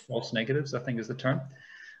false negatives, I think is the term.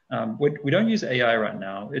 We don't use AI right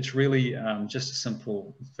now. It's really just a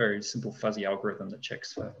simple, very simple fuzzy algorithm that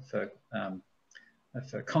checks for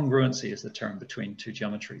congruency is the term between 2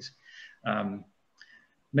 geometries.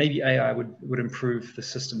 Maybe AI would improve the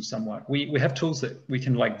system somewhat. We have tools that we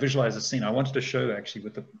can like visualize a scene. I wanted to show actually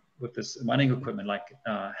with this mining equipment, like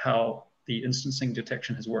how the instancing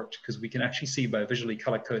detection has worked, because we can actually see by visually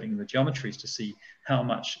color coding the geometries to see how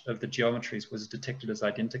much of the geometries was detected as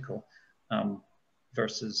identical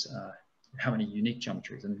versus how many unique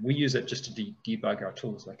geometries. And we use it just to debug our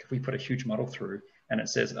tools. Like if we put a huge model through and it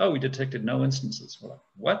says, oh, we detected no instances. We're like,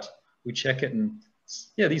 what? We check it and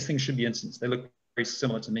yeah, these things should be instanced. They look very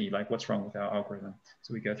similar to me, like what's wrong with our algorithm?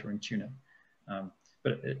 So we go through and tune it.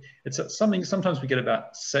 But it's something, sometimes we get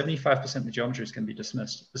about 75% of the geometries can be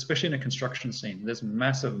dismissed, especially in a construction scene. There's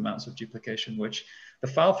massive amounts of duplication, which the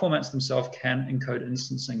file formats themselves can encode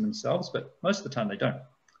instancing themselves, but most of the time they don't.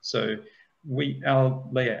 So our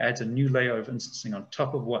layer adds a new layer of instancing on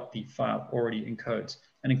top of what the file already encodes.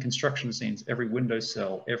 And in construction scenes, every window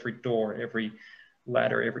sill, every door, every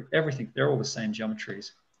ladder, everything, they're all the same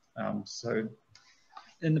geometries. So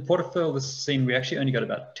in the portfolio, this scene, we actually only got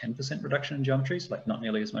about 10% reduction in geometries, like not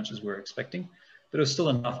nearly as much as we were expecting, but it was still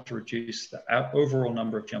enough to reduce the overall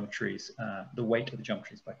number of geometries, the weight of the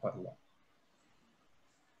geometries by quite a lot.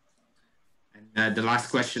 And the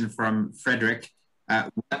last question from Frederick,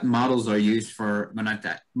 what models are used for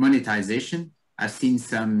monetization? I've seen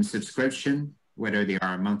some subscription, whether they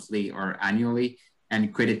are monthly or annually,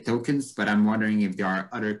 and credit tokens, but I'm wondering if there are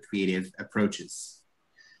other creative approaches.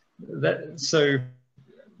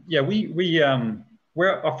 Yeah,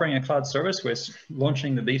 we're offering a cloud service. We're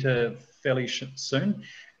launching the beta fairly soon,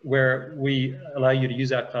 where we allow you to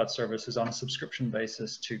use our cloud services on a subscription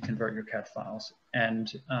basis to convert your CAD files.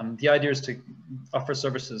 And the idea is to offer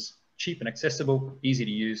services cheap and accessible, easy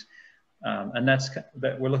to use. And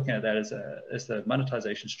that we're looking at that as the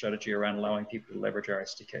monetization strategy around allowing people to leverage our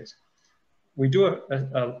SDKs. We do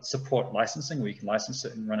a support licensing where you can license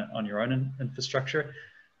it and run it on your own infrastructure.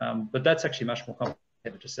 But that's actually much more complicated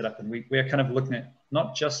to set up. And we are kind of looking at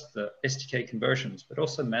not just the SDK conversions, but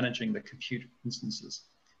also managing the compute instances,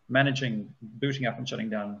 managing booting up and shutting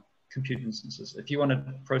down compute instances. If you want to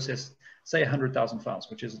process, say 100,000 files,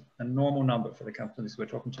 which is a normal number for the companies we're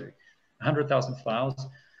talking to, 100,000 files,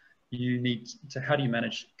 you need to, how do you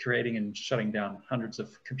manage creating and shutting down hundreds of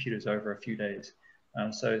computers over a few days?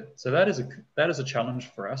 So that is a challenge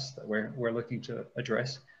for us that we're looking to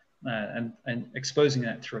address. And exposing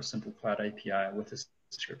that through a simple cloud API with a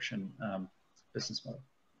subscription business model.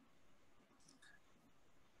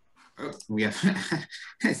 Oh, we have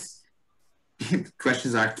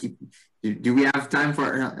questions are do we have time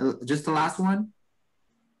for just the last one?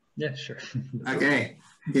 Yeah, sure. Okay.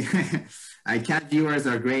 CAD viewers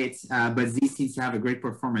are great, but Zea seems to have a great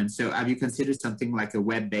performance. So have you considered something like a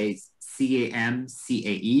web-based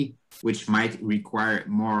CAE, which might require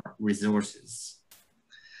more resources?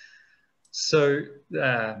 So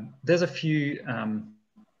there's a few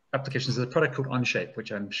applications. There's a product called Onshape,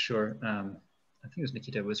 which I'm sure, I think it was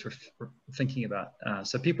Nikita was thinking about.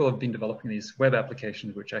 So people have been developing these web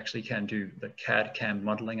applications which actually can do the CAD CAM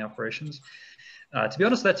modeling operations. To be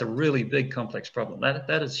honest, that's a really big, complex problem.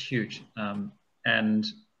 That is huge. And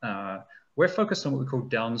we're focused on what we call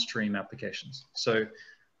downstream applications. So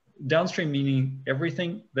downstream meaning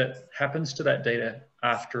everything that happens to that data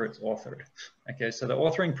after it's authored. Okay, so the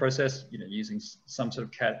authoring process, using some sort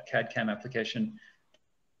of CAD/CAM application,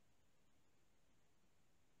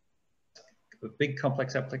 a big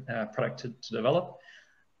complex product to develop.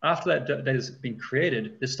 After that data has been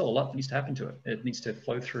created, there's still a lot that needs to happen to it. It needs to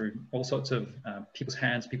flow through all sorts of people's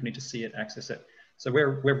hands. People need to see it, access it. So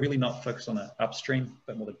we're really not focused on the upstream,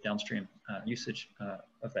 but more the downstream usage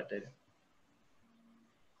of that data.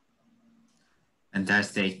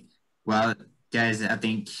 Fantastic. Well, guys, I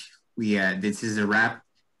think this is a wrap.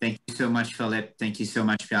 Thank you so much, Philip. Thank you so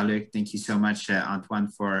much, Pierre-Luc. Thank you so much, Antoine,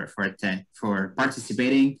 for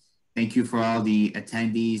participating. Thank you for all the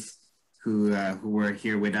attendees who were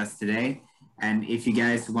here with us today. And if you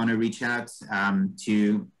guys want to reach out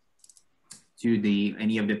to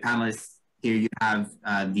any of the panelists, here you have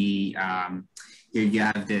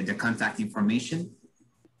the contact information.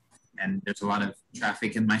 And there's a lot of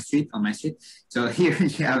traffic on my street. So here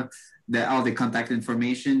you have all the contact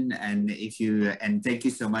information. And thank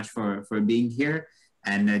you so much for being here.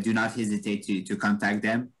 And do not hesitate to contact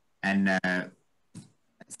them. And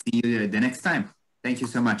see you the next time. Thank you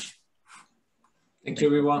so much. Thank you,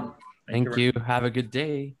 everyone. Thank you. Have a good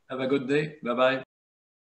day. Have a good day. Bye-bye.